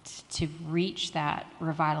to reach that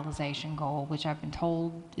revitalization goal, which I've been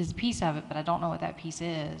told is a piece of it, but I don't know what that piece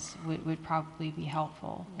is, would probably be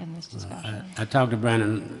helpful in this discussion. I talked to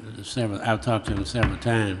Brandon I've talked to him several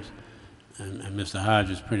times, and Mr. Hodge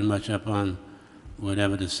is pretty much up on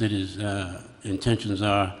whatever the city's intentions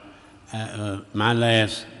are. My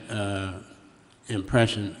last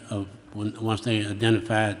impression of once they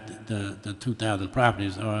identified the 2,000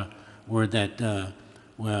 properties were that,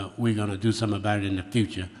 well, we're going to do something about it in the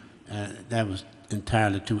future. That was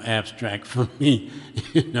entirely too abstract for me.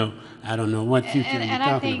 I don't know what future you're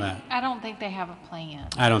talking about. I don't think they have a plan.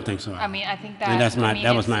 I don't think so. I mean, I think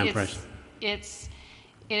that was my impression. It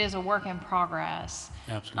is a work in progress.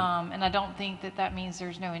 Absolutely. And I don't think that means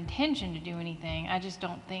there's no intention to do anything. I just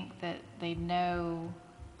don't think that they know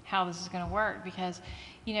how this is going to work, because,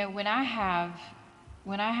 when I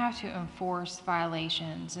have to enforce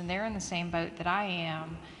violations, and they're in the same boat that I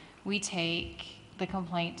am, we take the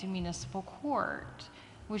complaint to municipal court,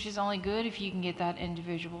 which is only good if you can get that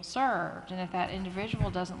individual served. And if that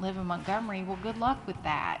individual doesn't live in Montgomery, well, good luck with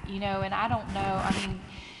that, and I don't know.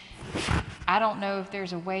 I don't know if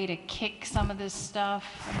there's a way to kick some of this stuff.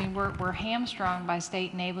 We're hamstrung by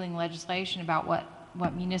state enabling legislation about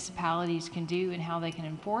what municipalities can do and how they can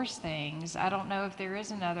enforce things. I don't know if there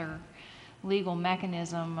is another legal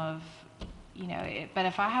mechanism of, but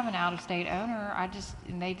if I have an out-of-state owner,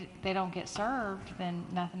 and they don't get served, then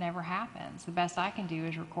nothing ever happens. The best I can do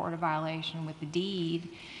is record a violation with the deed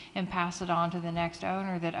and pass it on to the next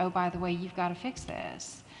owner that, oh, by the way, you've got to fix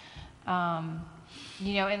this. And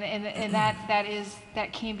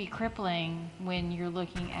that can be crippling when you're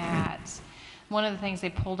looking at, one of the things they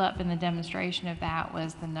pulled up in the demonstration of that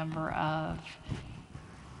was the number of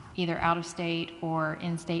either out of state or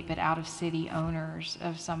in state but out of city owners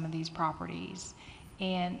of some of these properties.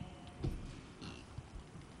 And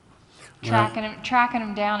tracking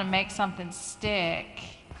them down and make something stick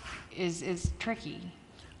is tricky.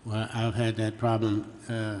 Well, I've had that problem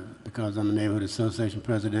because I'm a neighborhood association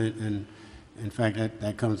president, and in fact,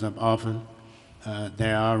 that comes up often.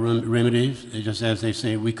 There are remedies. Just as they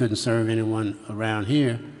say, we couldn't serve anyone around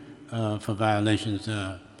here for violations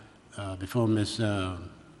before Miss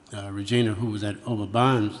Regina, who was at Over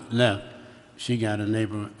Bonds, left. She got a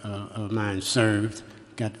neighbor of mine served,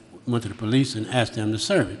 went to the police and asked them to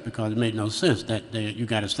serve it because it made no sense that you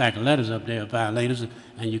got a stack of letters up there of violators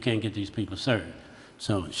and you can't get these people served.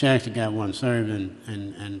 So she actually got one served,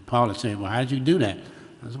 and Paula said, well, how did you do that?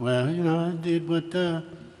 I said, well, you know, I did what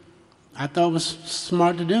I thought was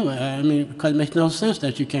smart to do. I mean, because it makes no sense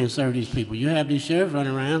that you can't serve these people. You have these sheriffs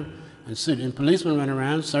running around and policemen running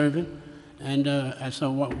around serving, and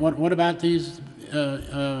so what about these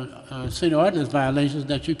city ordinance violations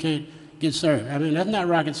that you can't get served? I mean, that's not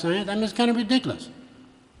rocket science. I mean, it's kind of ridiculous.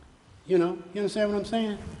 You know, you understand what I'm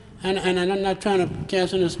saying? And I'm not trying to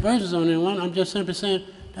cast any aspersions on anyone. I'm just simply saying,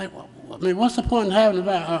 that, I mean, what's the point in having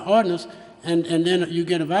an ordinance and then you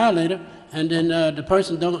get a violator and then the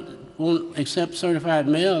person won't accept certified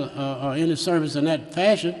mail or any service in that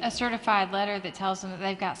fashion? A certified letter that tells them that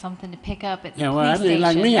they've got something to pick up at the well, police I mean,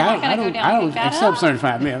 like me, I don't accept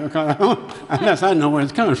certified mail because unless I know where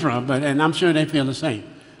it's coming from. And I'm sure they feel the same.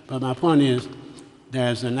 But my point is,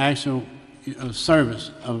 there's an actual service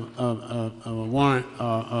of a warrant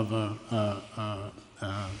of a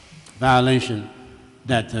violation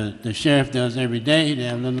that the sheriff does every day. They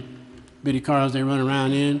have little bitty cars they run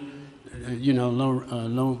around in, you know,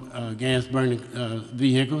 low gas burning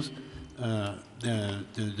vehicles. The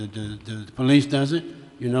police does it,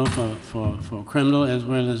 you know, for criminal as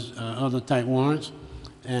well as other type warrants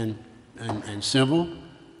and civil.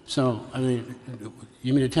 So, I mean,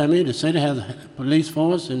 you mean to tell me the city has a police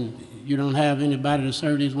force and you don't have anybody to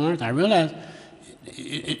serve these warrants? I realize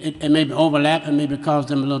it may be overlap and maybe cause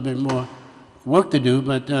them a little bit more work to do,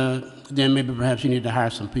 but then maybe perhaps you need to hire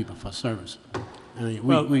some people for service. I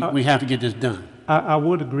mean, we have to get this done. I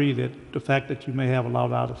would agree that the fact that you may have a lot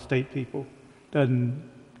of out-of-state people doesn't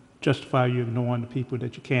justify you ignoring the people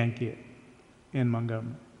that you can get in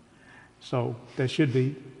Montgomery. So there should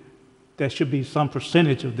be some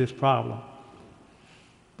percentage of this problem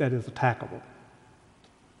that is attackable.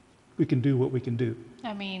 We can do what we can do.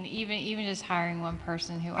 I mean, even just hiring one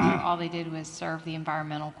person who all they did was serve the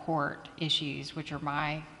environmental court issues, which are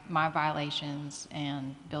my violations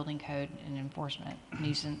and building code and enforcement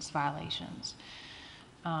nuisance violations,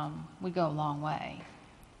 would go a long way.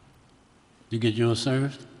 You get yours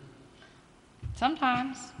served?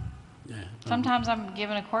 Sometimes. Yeah. Sometimes I'm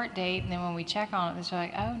given a court date, and then when we check on it, they're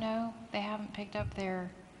like, oh no, they haven't picked up their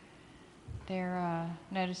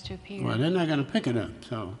notice to appear. Well, they're not going to pick it up,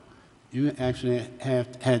 so you actually I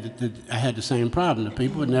had the same problem. The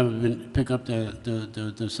people would never pick up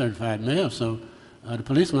the certified mail, so the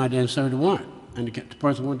policeman out there served the warrant, and the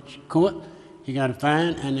person went to court. He got a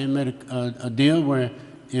fine, and they made a deal where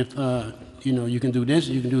if you know, you can do this,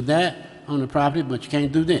 you can do that on the property, but you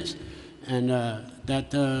can't do this, and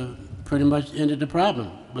that pretty much ended the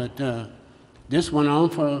problem. But this went on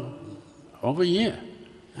for over a year,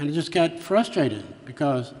 and it just got frustrating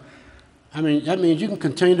because, I mean, that means you can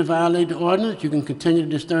continue to violate the ordinance, you can continue to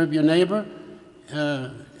disturb your neighbor,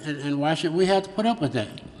 and why should we have to put up with that?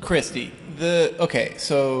 Christy,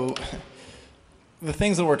 so the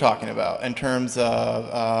things that we're talking about in terms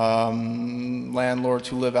of landlords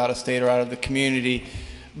who live out of state or out of the community,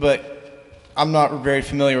 but I'm not very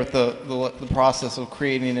familiar with the process of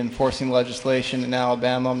creating and enforcing legislation in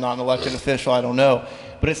Alabama. I'm not an elected official, I don't know.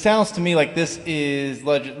 But it sounds to me like this is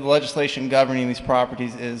legislation governing these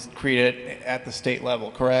properties is created at the state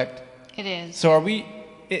level, correct? It is. So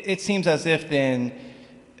it seems as if then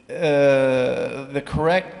the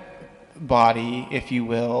correct body, if you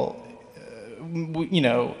will, you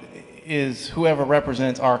know, is whoever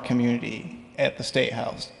represents our community at the State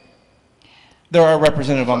House. There are a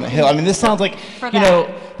representative on the Hill. I mean, this sounds like, you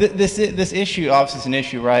know, this issue obviously is an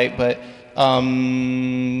issue, right? But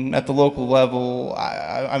at the local level,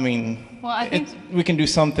 I mean, well, I think we can do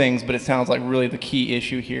some things, but it sounds like really the key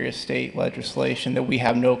issue here is state legislation that we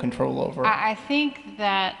have no control over. I think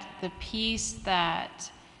that the piece that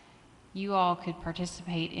you all could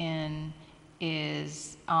participate in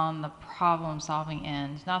is on the problem-solving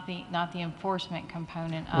end, not the enforcement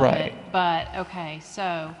component of it. But okay,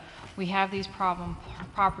 so we have these problem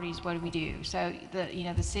properties. What do we do? So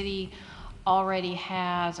the city already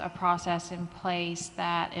has a process in place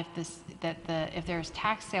that if that if there's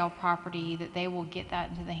tax sale property, that they will get that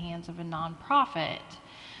into the hands of a nonprofit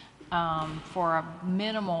for a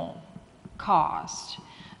minimal cost.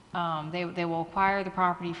 They will acquire the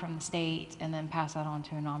property from the state and then pass that on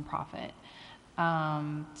to a nonprofit.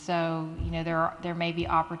 So, you know, there may be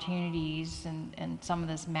opportunities, and some of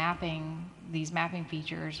these mapping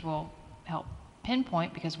features will help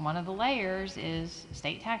pinpoint, because one of the layers is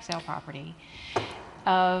state tax sale property.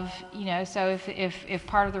 You know, so if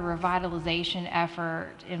part of the revitalization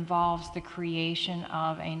effort involves the creation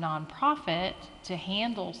of a nonprofit to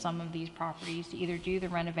handle some of these properties, to either do the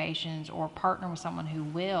renovations or partner with someone who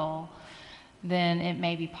will, then it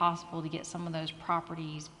may be possible to get some of those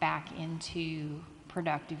properties back into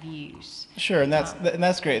productive use. Sure, and that's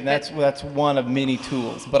great, and that's one of many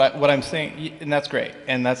tools. But what I'm saying, and that's great,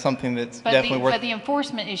 and that's something that's definitely worth. But the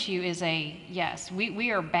enforcement issue is yes, we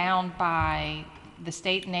are bound by the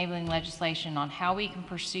state enabling legislation on how we can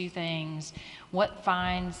pursue things, what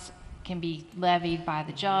fines can be levied by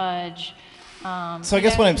the judge. So I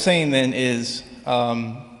guess what I'm saying then is,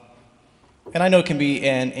 and I know it can be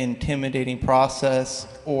an intimidating process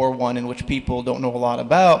or one in which people don't know a lot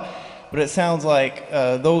about, but it sounds like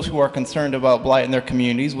those who are concerned about blight in their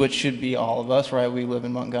communities, which should be all of us, right? We live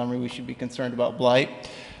in Montgomery, we should be concerned about blight.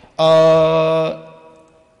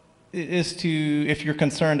 Is to, if you're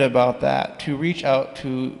concerned about that, to reach out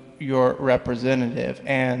to your representative.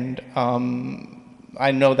 And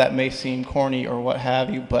I know that may seem corny or what have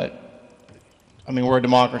you, but I mean, we're a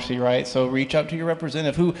democracy, right? So reach out to your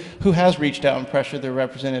representative who has reached out and pressured their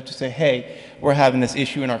representative to say, hey, we're having this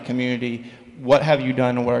issue in our community. What have you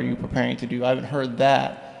done and what are you preparing to do? I haven't heard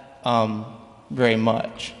that very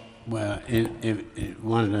much. Well,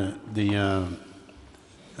 one of the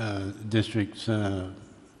district's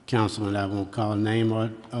councilman, I won't call a name or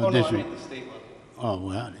district. No, I mean the state level. Oh,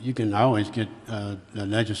 well, you can always get the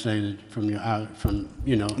legislator from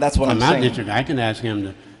That's what from I'm my saying. district. I can ask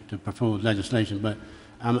him to propose legislation, but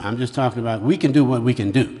I'm just talking about we can do what we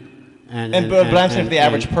can do. But I'm saying for the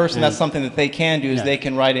average person, that's and- something that they can do is Yeah. they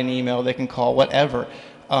can write an email, they can call, whatever,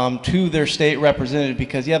 to their state representative,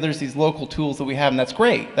 because, yeah, there's these local tools that we have, and that's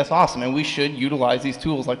great. That's awesome, and we should utilize these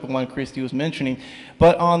tools like the one Christy was mentioning.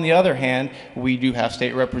 But on the other hand, we do have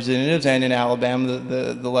state representatives, and in Alabama,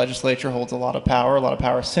 the legislature holds a lot of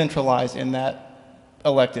power centralized in that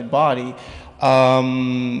elected body.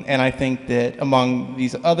 And I think that among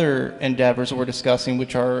these other endeavors that we're discussing,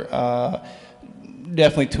 which are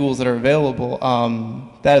definitely tools that are available,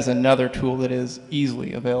 that is another tool that is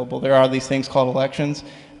easily available. There are these things called elections,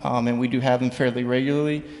 and we do have them fairly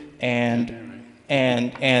regularly, and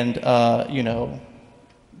you know,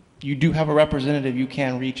 you do have a representative you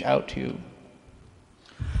can reach out to.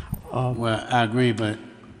 Well, I agree, but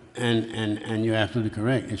and you're absolutely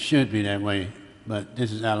correct. It should be that way. But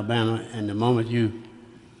this is Alabama, and the moment you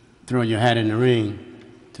throw your hat in the ring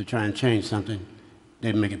to try and change something,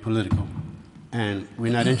 they make it political. And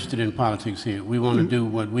we're not interested in politics here. We want to do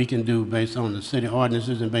what we can do based on the city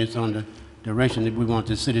ordinances and based on the direction that we want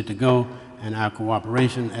the city to go, and our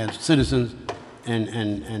cooperation as citizens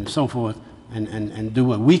and so forth, and do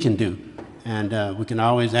what we can do. And we can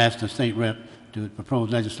always ask the state rep to propose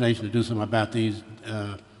legislation to do something about these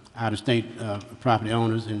out-of-state property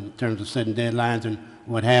owners in terms of setting deadlines and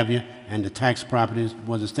what have you, and the tax properties,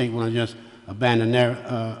 where the state want to just abandon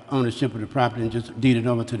their ownership of the property and just deed it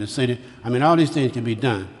over to the city. I mean, all these things can be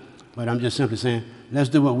done, but I'm just simply saying, let's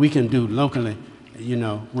do what we can do locally, you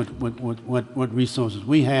know, with what resources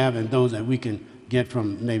we have and those that we can get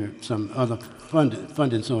from maybe some other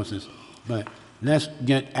funding sources. But let's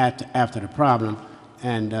get after the problem,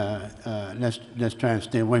 and let's try and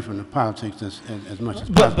stay away from the politics as much as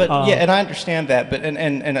possible. But yeah, and I understand that, but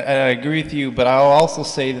and I agree with you. But I'll also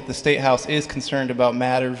say that the State House is concerned about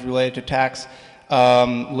matters related to tax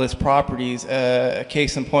list properties. A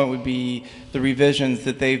case in point would be the revisions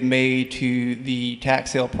that they've made to the tax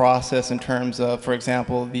sale process in terms of, for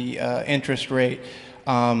example, the interest rate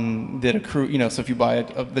that accrue. You know, so if you buy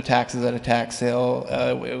the taxes at a tax sale,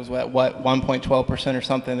 it was what 1.12% or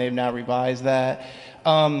something. They've now revised that.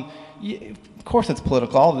 Of course, it's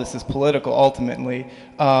political. All of this is political ultimately.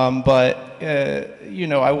 But you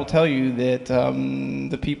know, I will tell you that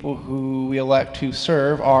the people who we elect to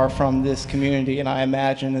serve are from this community, and I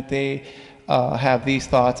imagine that they have these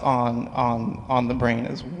thoughts on the brain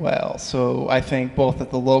as well. So I think both at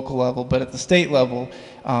the local level, but at the state level,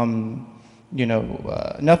 you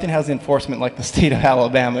know, nothing has enforcement like the state of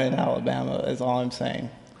Alabama in Alabama, is all I'm saying.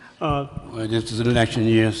 Well, this is an election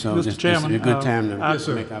year, so Mr. this Chairman, is a good time to I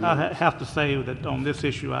make our I have to say that on this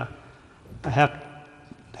issue, I have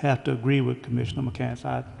have to agree with Commissioner McCants.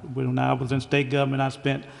 When I was in state government, I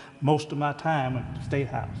spent most of my time at the State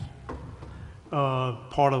House.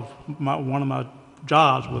 Part of one of my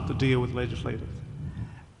jobs was to deal with legislators.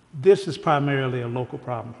 This is primarily a local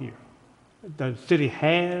problem here. The city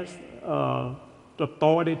has the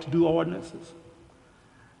authority to do ordinances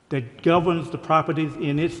that governs the properties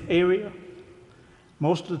in its area.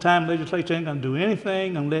 Most of the time, legislature ain't gonna do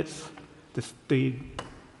anything unless the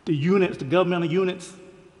units, the governmental units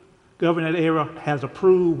governing that area has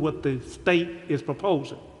approved what the state is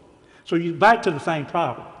proposing. So you're back to the same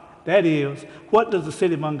problem. That is, what does the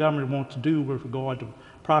city of Montgomery want to do with regard to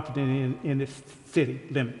property in its city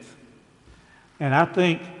limits? And I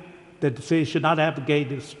think that the city should not abdicate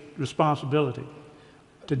this responsibility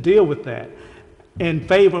to deal with that in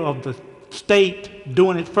favor of the state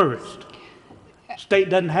doing it first. State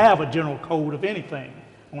doesn't have a general code of anything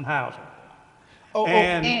on housing.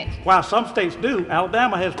 And while some states do,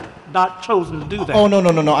 Alabama has not chosen to do that. Oh,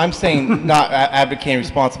 no. I'm saying not advocating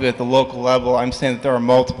responsibility at the local level. I'm saying that there are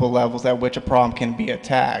multiple levels at which a problem can be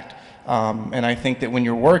attacked. And I think that when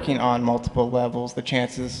you're working on multiple levels, the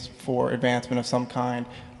chances for advancement of some kind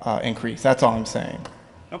increase. That's all I'm saying.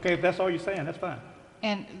 Okay, if that's all you're saying, that's fine.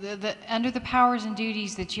 And under the powers and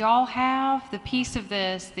duties that y'all have, the piece of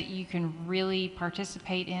this that you can really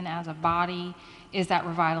participate in as a body is that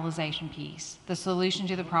revitalization piece, the solution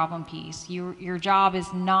to the problem piece. Your job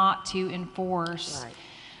is not to enforce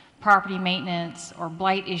property maintenance or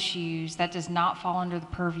blight issues. That does not fall under the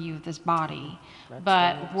purview of this body.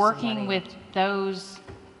 But working with those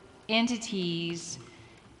entities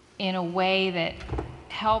in a way that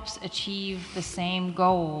helps achieve the same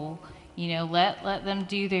goal, you know, let them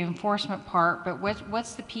do the enforcement part, but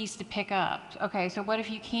what's the piece to pick up? Okay, so what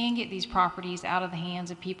if you can get these properties out of the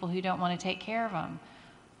hands of people who don't want to take care of them?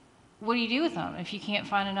 What do you do with them if you can't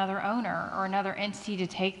find another owner or another entity to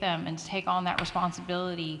take them and to take on that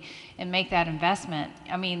responsibility and make that investment?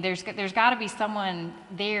 I mean, there's got to be someone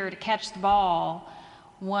there to catch the ball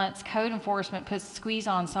once code enforcement puts the squeeze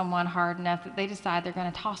on someone hard enough that they decide they're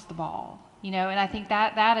going to toss the ball. You know, and I think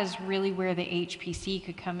that is really where the HPC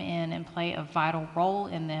could come in and play a vital role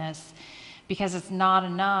in this, because it's not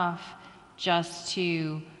enough just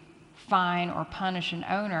to fine or punish an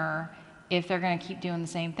owner if they're going to keep doing the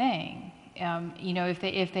same thing. You know, if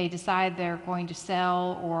they decide they're going to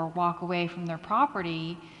sell or walk away from their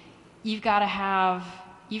property, you've got to have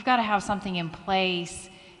something in place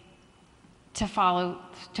to follow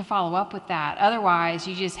up with that. Otherwise,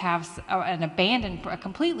 you just have a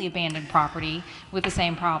completely abandoned property with the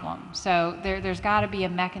same problem. So there's got to be a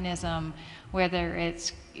mechanism, whether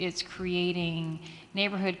it's creating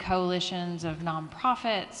neighborhood coalitions of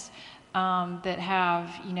nonprofits that have,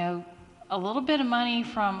 you know, a little bit of money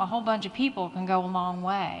from a whole bunch of people can go a long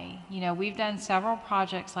way. You know, we've done several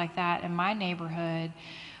projects like that in my neighborhood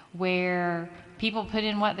where people put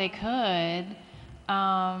in what they could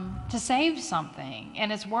to save something,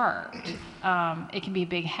 and it's worked. It can be a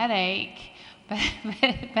big headache, but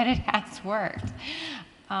it has worked.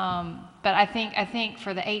 But I think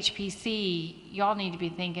for the HPC, y'all need to be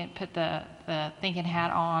put the thinking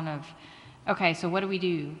hat on of, okay, so what do we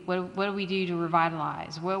do? What do we do to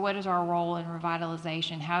revitalize? What is our role in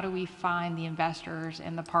revitalization? How do we find the investors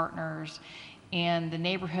and the partners and the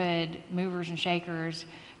neighborhood movers and shakers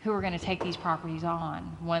who are going to take these properties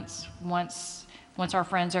on once our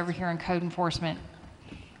friends over here in code enforcement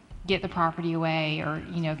get the property away, or,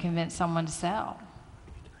 you know, convince someone to sell?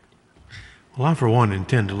 Well, I, for one,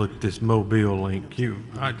 intend to look at this Mobile link.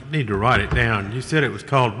 I need to write it down. You said it was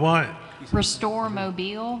called what? Restore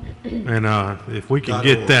Mobile. And if we can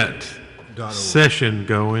get that session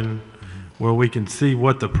going where we can see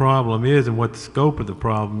what the problem is and what the scope of the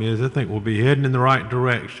problem is, I think we'll be heading in the right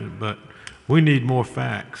direction. But we need more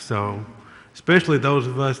facts. So, especially those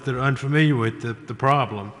of us that are unfamiliar with the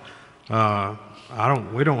problem.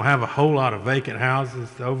 We don't have a whole lot of vacant houses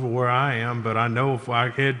over where I am, but I know if I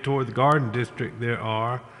head toward the Garden District, there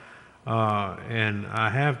are. And I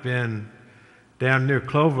have been down near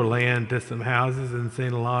Cloverland to some houses and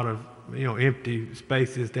seen a lot of, you know, empty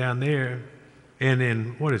spaces down there. And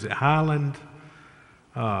in, what is it, Highland?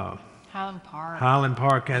 Highland Park. Highland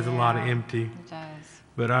Park has a lot of empty. It does.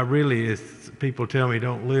 But people tell me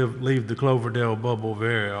don't leave the Cloverdale bubble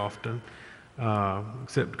very often,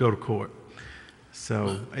 except to go to court.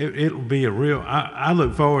 So it'll be a real, I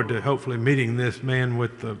look forward to hopefully meeting this man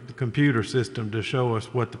with the computer system to show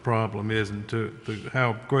us what the problem is and to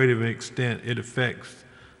how great of an extent it affects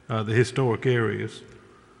the historic areas.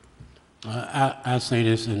 I'll say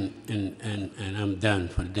this and I'm done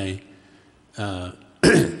for the day.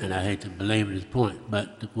 and I hate to belabor this point,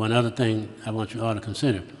 but one other thing I want you all to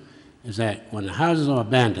consider is that when the houses are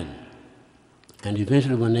abandoned, and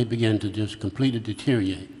eventually when they begin to just completely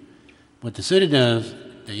deteriorate, what the city does,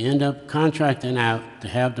 they end up contracting out to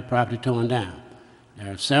have the property torn down.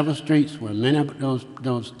 There are several streets where many of those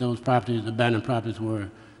properties, abandoned properties, were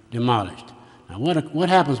demolished. Now, what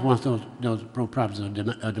happens once those properties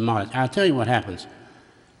are demolished? I'll tell you what happens.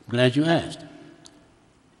 Glad you asked.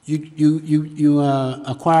 You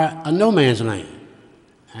acquire a no man's land,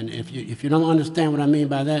 and if you don't understand what I mean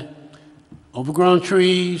by that, overgrown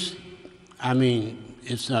trees. I mean,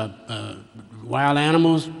 it's wild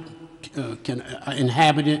animals can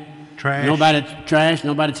inhabit it. Trash.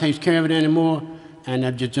 Nobody takes care of it anymore,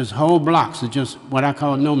 and just whole blocks are just what I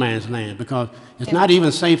call no man's land because it's not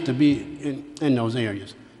even safe to be in those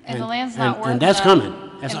areas. And the land's not worth and that's enough.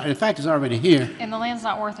 coming. In fact, it's already here. And the land's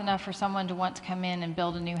not worth enough for someone to want to come in and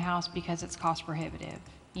build a new house because it's cost prohibitive.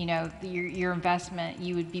 You know, your investment,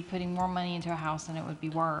 you would be putting more money into a house than it would be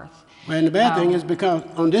worth. Well, and the bad thing is because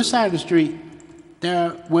on this side of the street,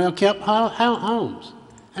 there are well-kept homes.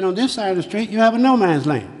 And on this side of the street, you have a no man's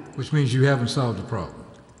land. Which means you haven't solved the problem.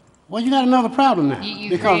 Well, you got another problem now.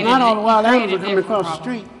 Because not all the wild animals are coming across the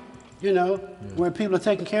problem. street, you know, where people are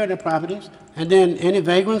taking care of their properties. And then any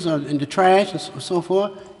vagrants or in the trash and so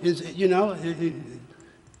forth is, you know,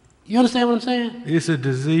 you understand what I'm saying? It's a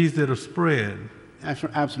disease that'll spread.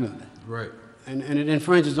 Absolutely. Right. And it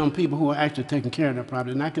infringes on people who are actually taking care of their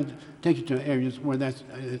property. And I can take you to areas where that's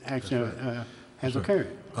actually has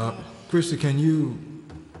occurred. Christy, can you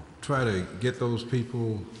try to get those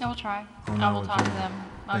people? I will try. On I will our talk to agenda. them.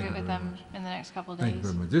 I'll Thank get you with very them much. in the next couple of Thank you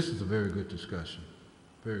days. very much. This is a very good discussion.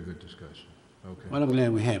 Very good discussion. Okay. Well, I'm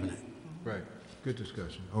glad we're having it. Right. Good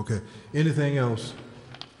discussion. Okay. Anything else?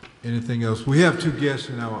 Anything else? We have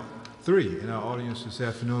three in our audience this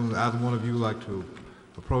afternoon. Either one of you would like to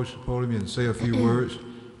approach the podium and say a few words?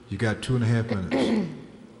 You got 2.5 minutes.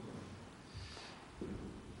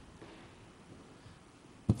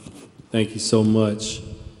 Thank you so much.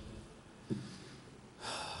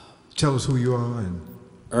 Tell us who you are and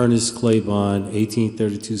Ernest Claiborne,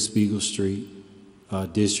 1832 Spiegel Street,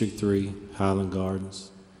 District 3, Highland Gardens.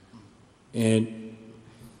 And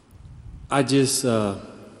I just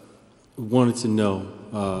wanted to know,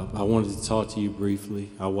 I wanted to talk to you briefly.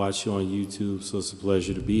 I watch you on YouTube, so it's a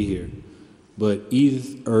pleasure to be here. But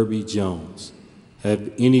Edith Irby Jones,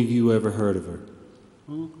 have any of you ever heard of her?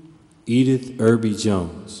 Edith Irby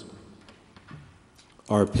Jones,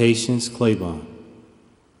 or Patience Claiborne.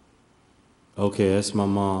 Okay, that's my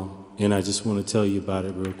mom, and I just want to tell you about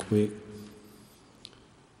it real quick.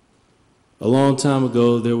 A long time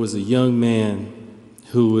ago, there was a young man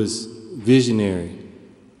who was visionary,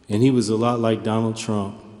 and he was a lot like Donald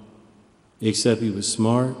Trump, except he was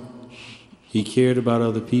smart, he cared about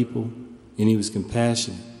other people, and he was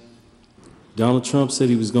compassionate. Donald Trump said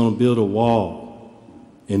he was going to build a wall,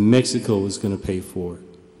 and Mexico was going to pay for it.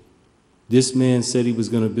 This man said he was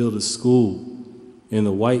going to build a school, and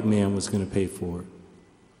the white man was going to pay for it.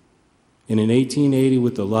 And in 1880,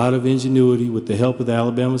 with a lot of ingenuity, with the help of the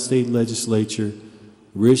Alabama State Legislature,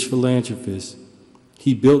 rich philanthropists,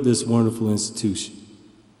 he built this wonderful institution,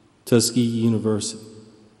 Tuskegee University.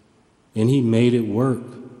 And he made it work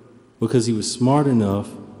because he was smart enough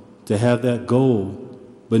to have that goal,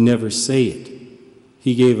 but never say it.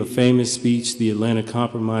 He gave a famous speech, the Atlanta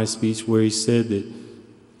Compromise speech, where he said that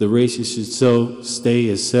the races should stay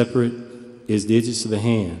as separate as digits of the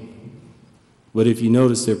hand. But if you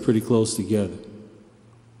notice, they're pretty close together.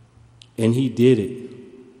 And he did it.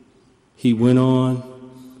 He went on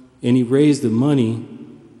and he raised the money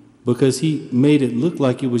because he made it look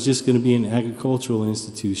like it was just going to be an agricultural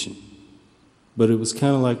institution. But it was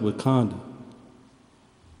kind of like Wakanda.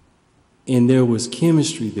 And there was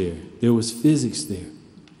chemistry there. There was physics there.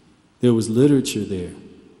 There was literature there.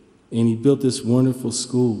 And he built this wonderful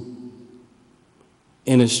school.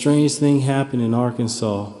 And a strange thing happened in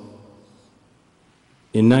Arkansas.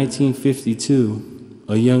 In 1952,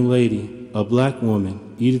 a young lady, a black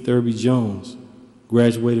woman, Edith Irby Jones,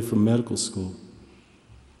 graduated from medical school.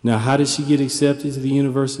 Now, how did she get accepted to the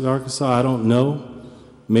University of Arkansas? I don't know.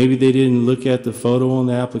 Maybe they didn't look at the photo on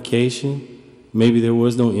the application. Maybe there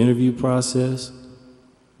was no interview process.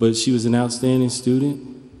 But she was an outstanding student.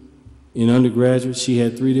 In undergraduate, she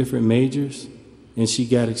had 3 different majors, and she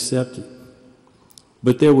got accepted.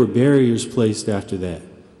 But there were barriers placed after that.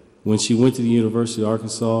 When she went to the University of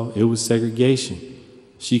Arkansas, it was segregation.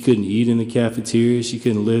 She couldn't eat in the cafeteria, she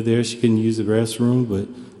couldn't live there, she couldn't use the restroom, but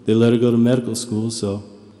they let her go to medical school, so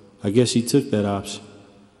I guess she took that option.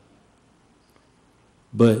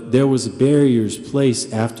 But there was barriers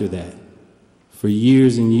placed after that for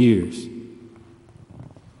years and years.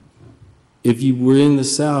 If you were in the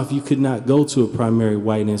South, you could not go to a primary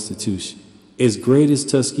white institution. As great as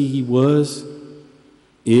Tuskegee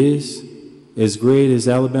is, as great as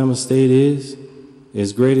Alabama State is,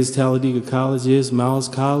 as great as Talladega College is, Miles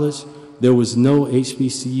College, there was no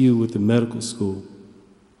HBCU with a medical school.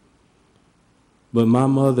 But my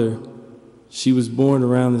mother, she was born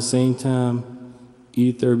around the same time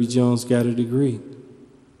Edith Thurby Jones got her degree.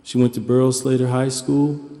 She went to Burroughs Slater High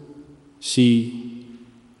School. She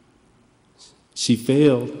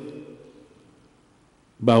failed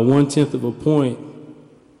by 1/10 of a point.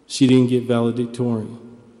 She didn't get valedictorian.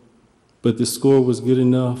 But the score was good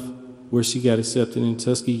enough where she got accepted in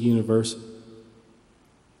Tuskegee University.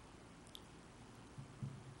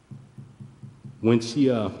 When she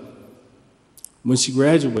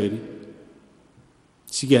graduated,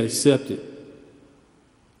 she got accepted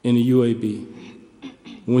in the UAB.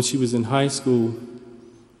 When she was in high school,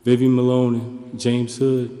 Vivian Malone and James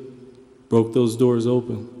Hood broke those doors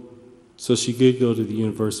open so she could go to the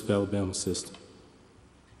University of Alabama system.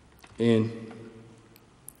 And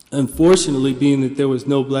unfortunately, being that there was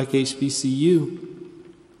no black HBCU,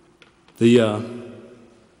 the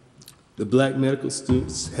black medical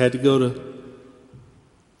students had to go to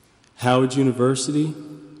Howard University,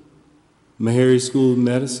 Meharry School of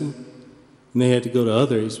Medicine, and they had to go to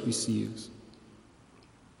other HBCUs.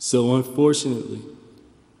 So unfortunately,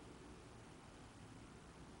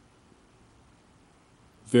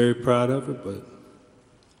 very proud of her, but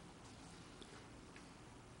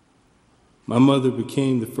my mother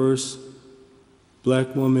became the first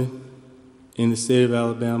black woman in the state of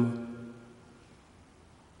Alabama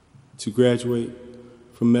to graduate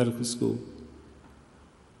from medical school.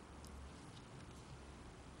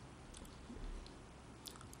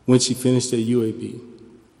 When she finished at UAB.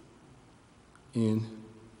 And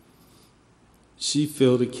she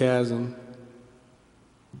filled a chasm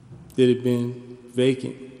that had been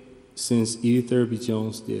vacant since Edith Thurby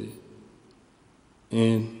Jones did it.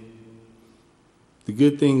 And the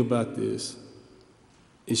good thing about this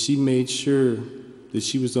is she made sure that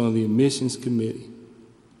she was on the admissions committee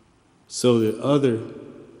so that other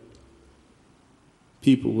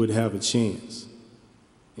people would have a chance.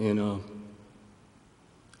 And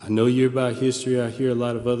I know you're about history. I hear a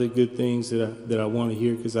lot of other good things that I want to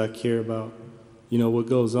hear because I care about, what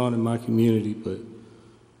goes on in my community. But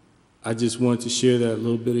I just wanted to share that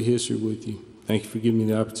little bit of history with you. Thank you for giving me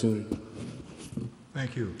the opportunity.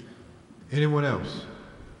 Thank you. Anyone else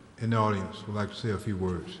in the audience would like to say a few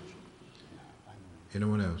words?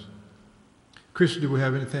 Anyone else? Christian, do we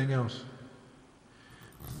have anything else?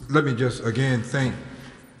 Let me just again thank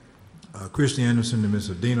Christy Anderson and Ms.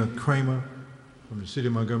 Adina Kramer from the City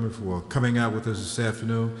of Montgomery for coming out with us this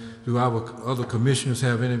afternoon. Do our other commissioners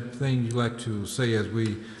have anything you'd like to say as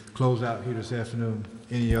we close out here this afternoon?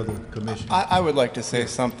 Any other commissioners? I would like to say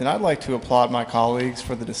something. I'd like to applaud my colleagues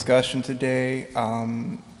for the discussion today.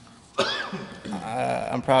 I'm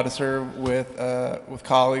proud to serve with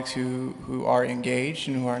colleagues who are engaged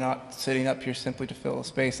and who are not sitting up here simply to fill a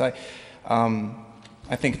space. I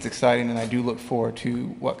think it's exciting, and I do look forward to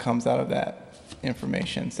what comes out of that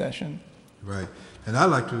information session. Right. And I'd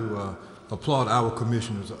like to applaud our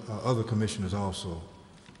commissioners, other commissioners also.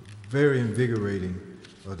 Very invigorating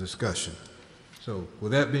discussion. So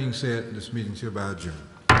with that being said, this meeting is hereby adjourned.